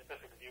the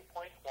scientific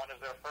viewpoint. One of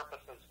their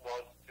purposes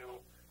was to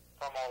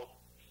promote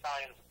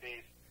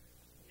science-based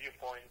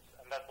viewpoints,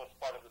 and that was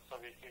part of the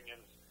Soviet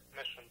Union's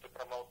mission to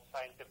promote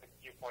scientific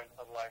viewpoints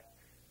on life.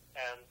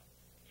 And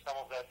some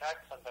of the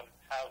attacks on them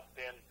have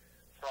been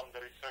from the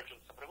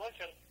resurgence of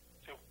religion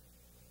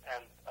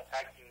and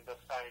attacking the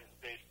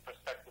science-based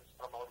perspectives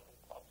promoted in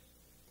clubs.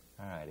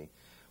 All righty.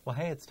 Well,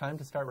 hey, it's time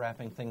to start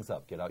wrapping things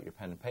up. Get out your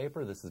pen and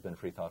paper. This has been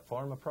Freethought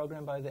Forum, a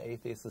program by the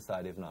Atheist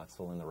Society of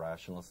Knoxville and the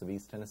Rationalists of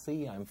East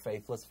Tennessee. I'm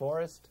Faithless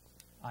Forrest.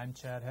 I'm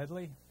Chad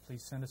Headley.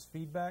 Please send us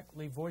feedback.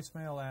 Leave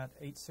voicemail at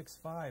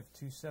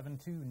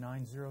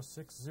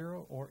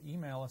 865-272-9060 or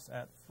email us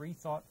at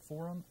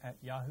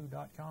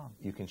freethoughtforum@yahoo.com.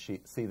 You can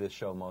see this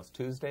show most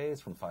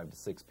Tuesdays from 5 to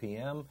 6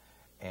 p.m.,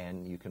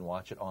 and you can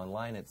watch it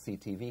online at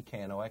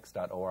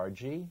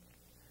ctvknox.org.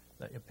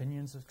 The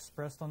opinions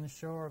expressed on this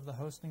show are of the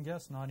host and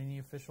guest, not any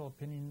official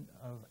opinion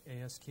of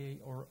ASK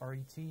or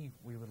RET.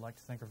 We would like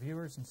to thank our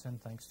viewers and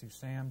send thanks to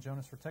Sam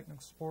Jonas for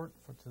technical support,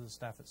 to the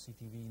staff at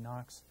CTV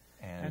Knox,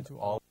 and to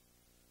all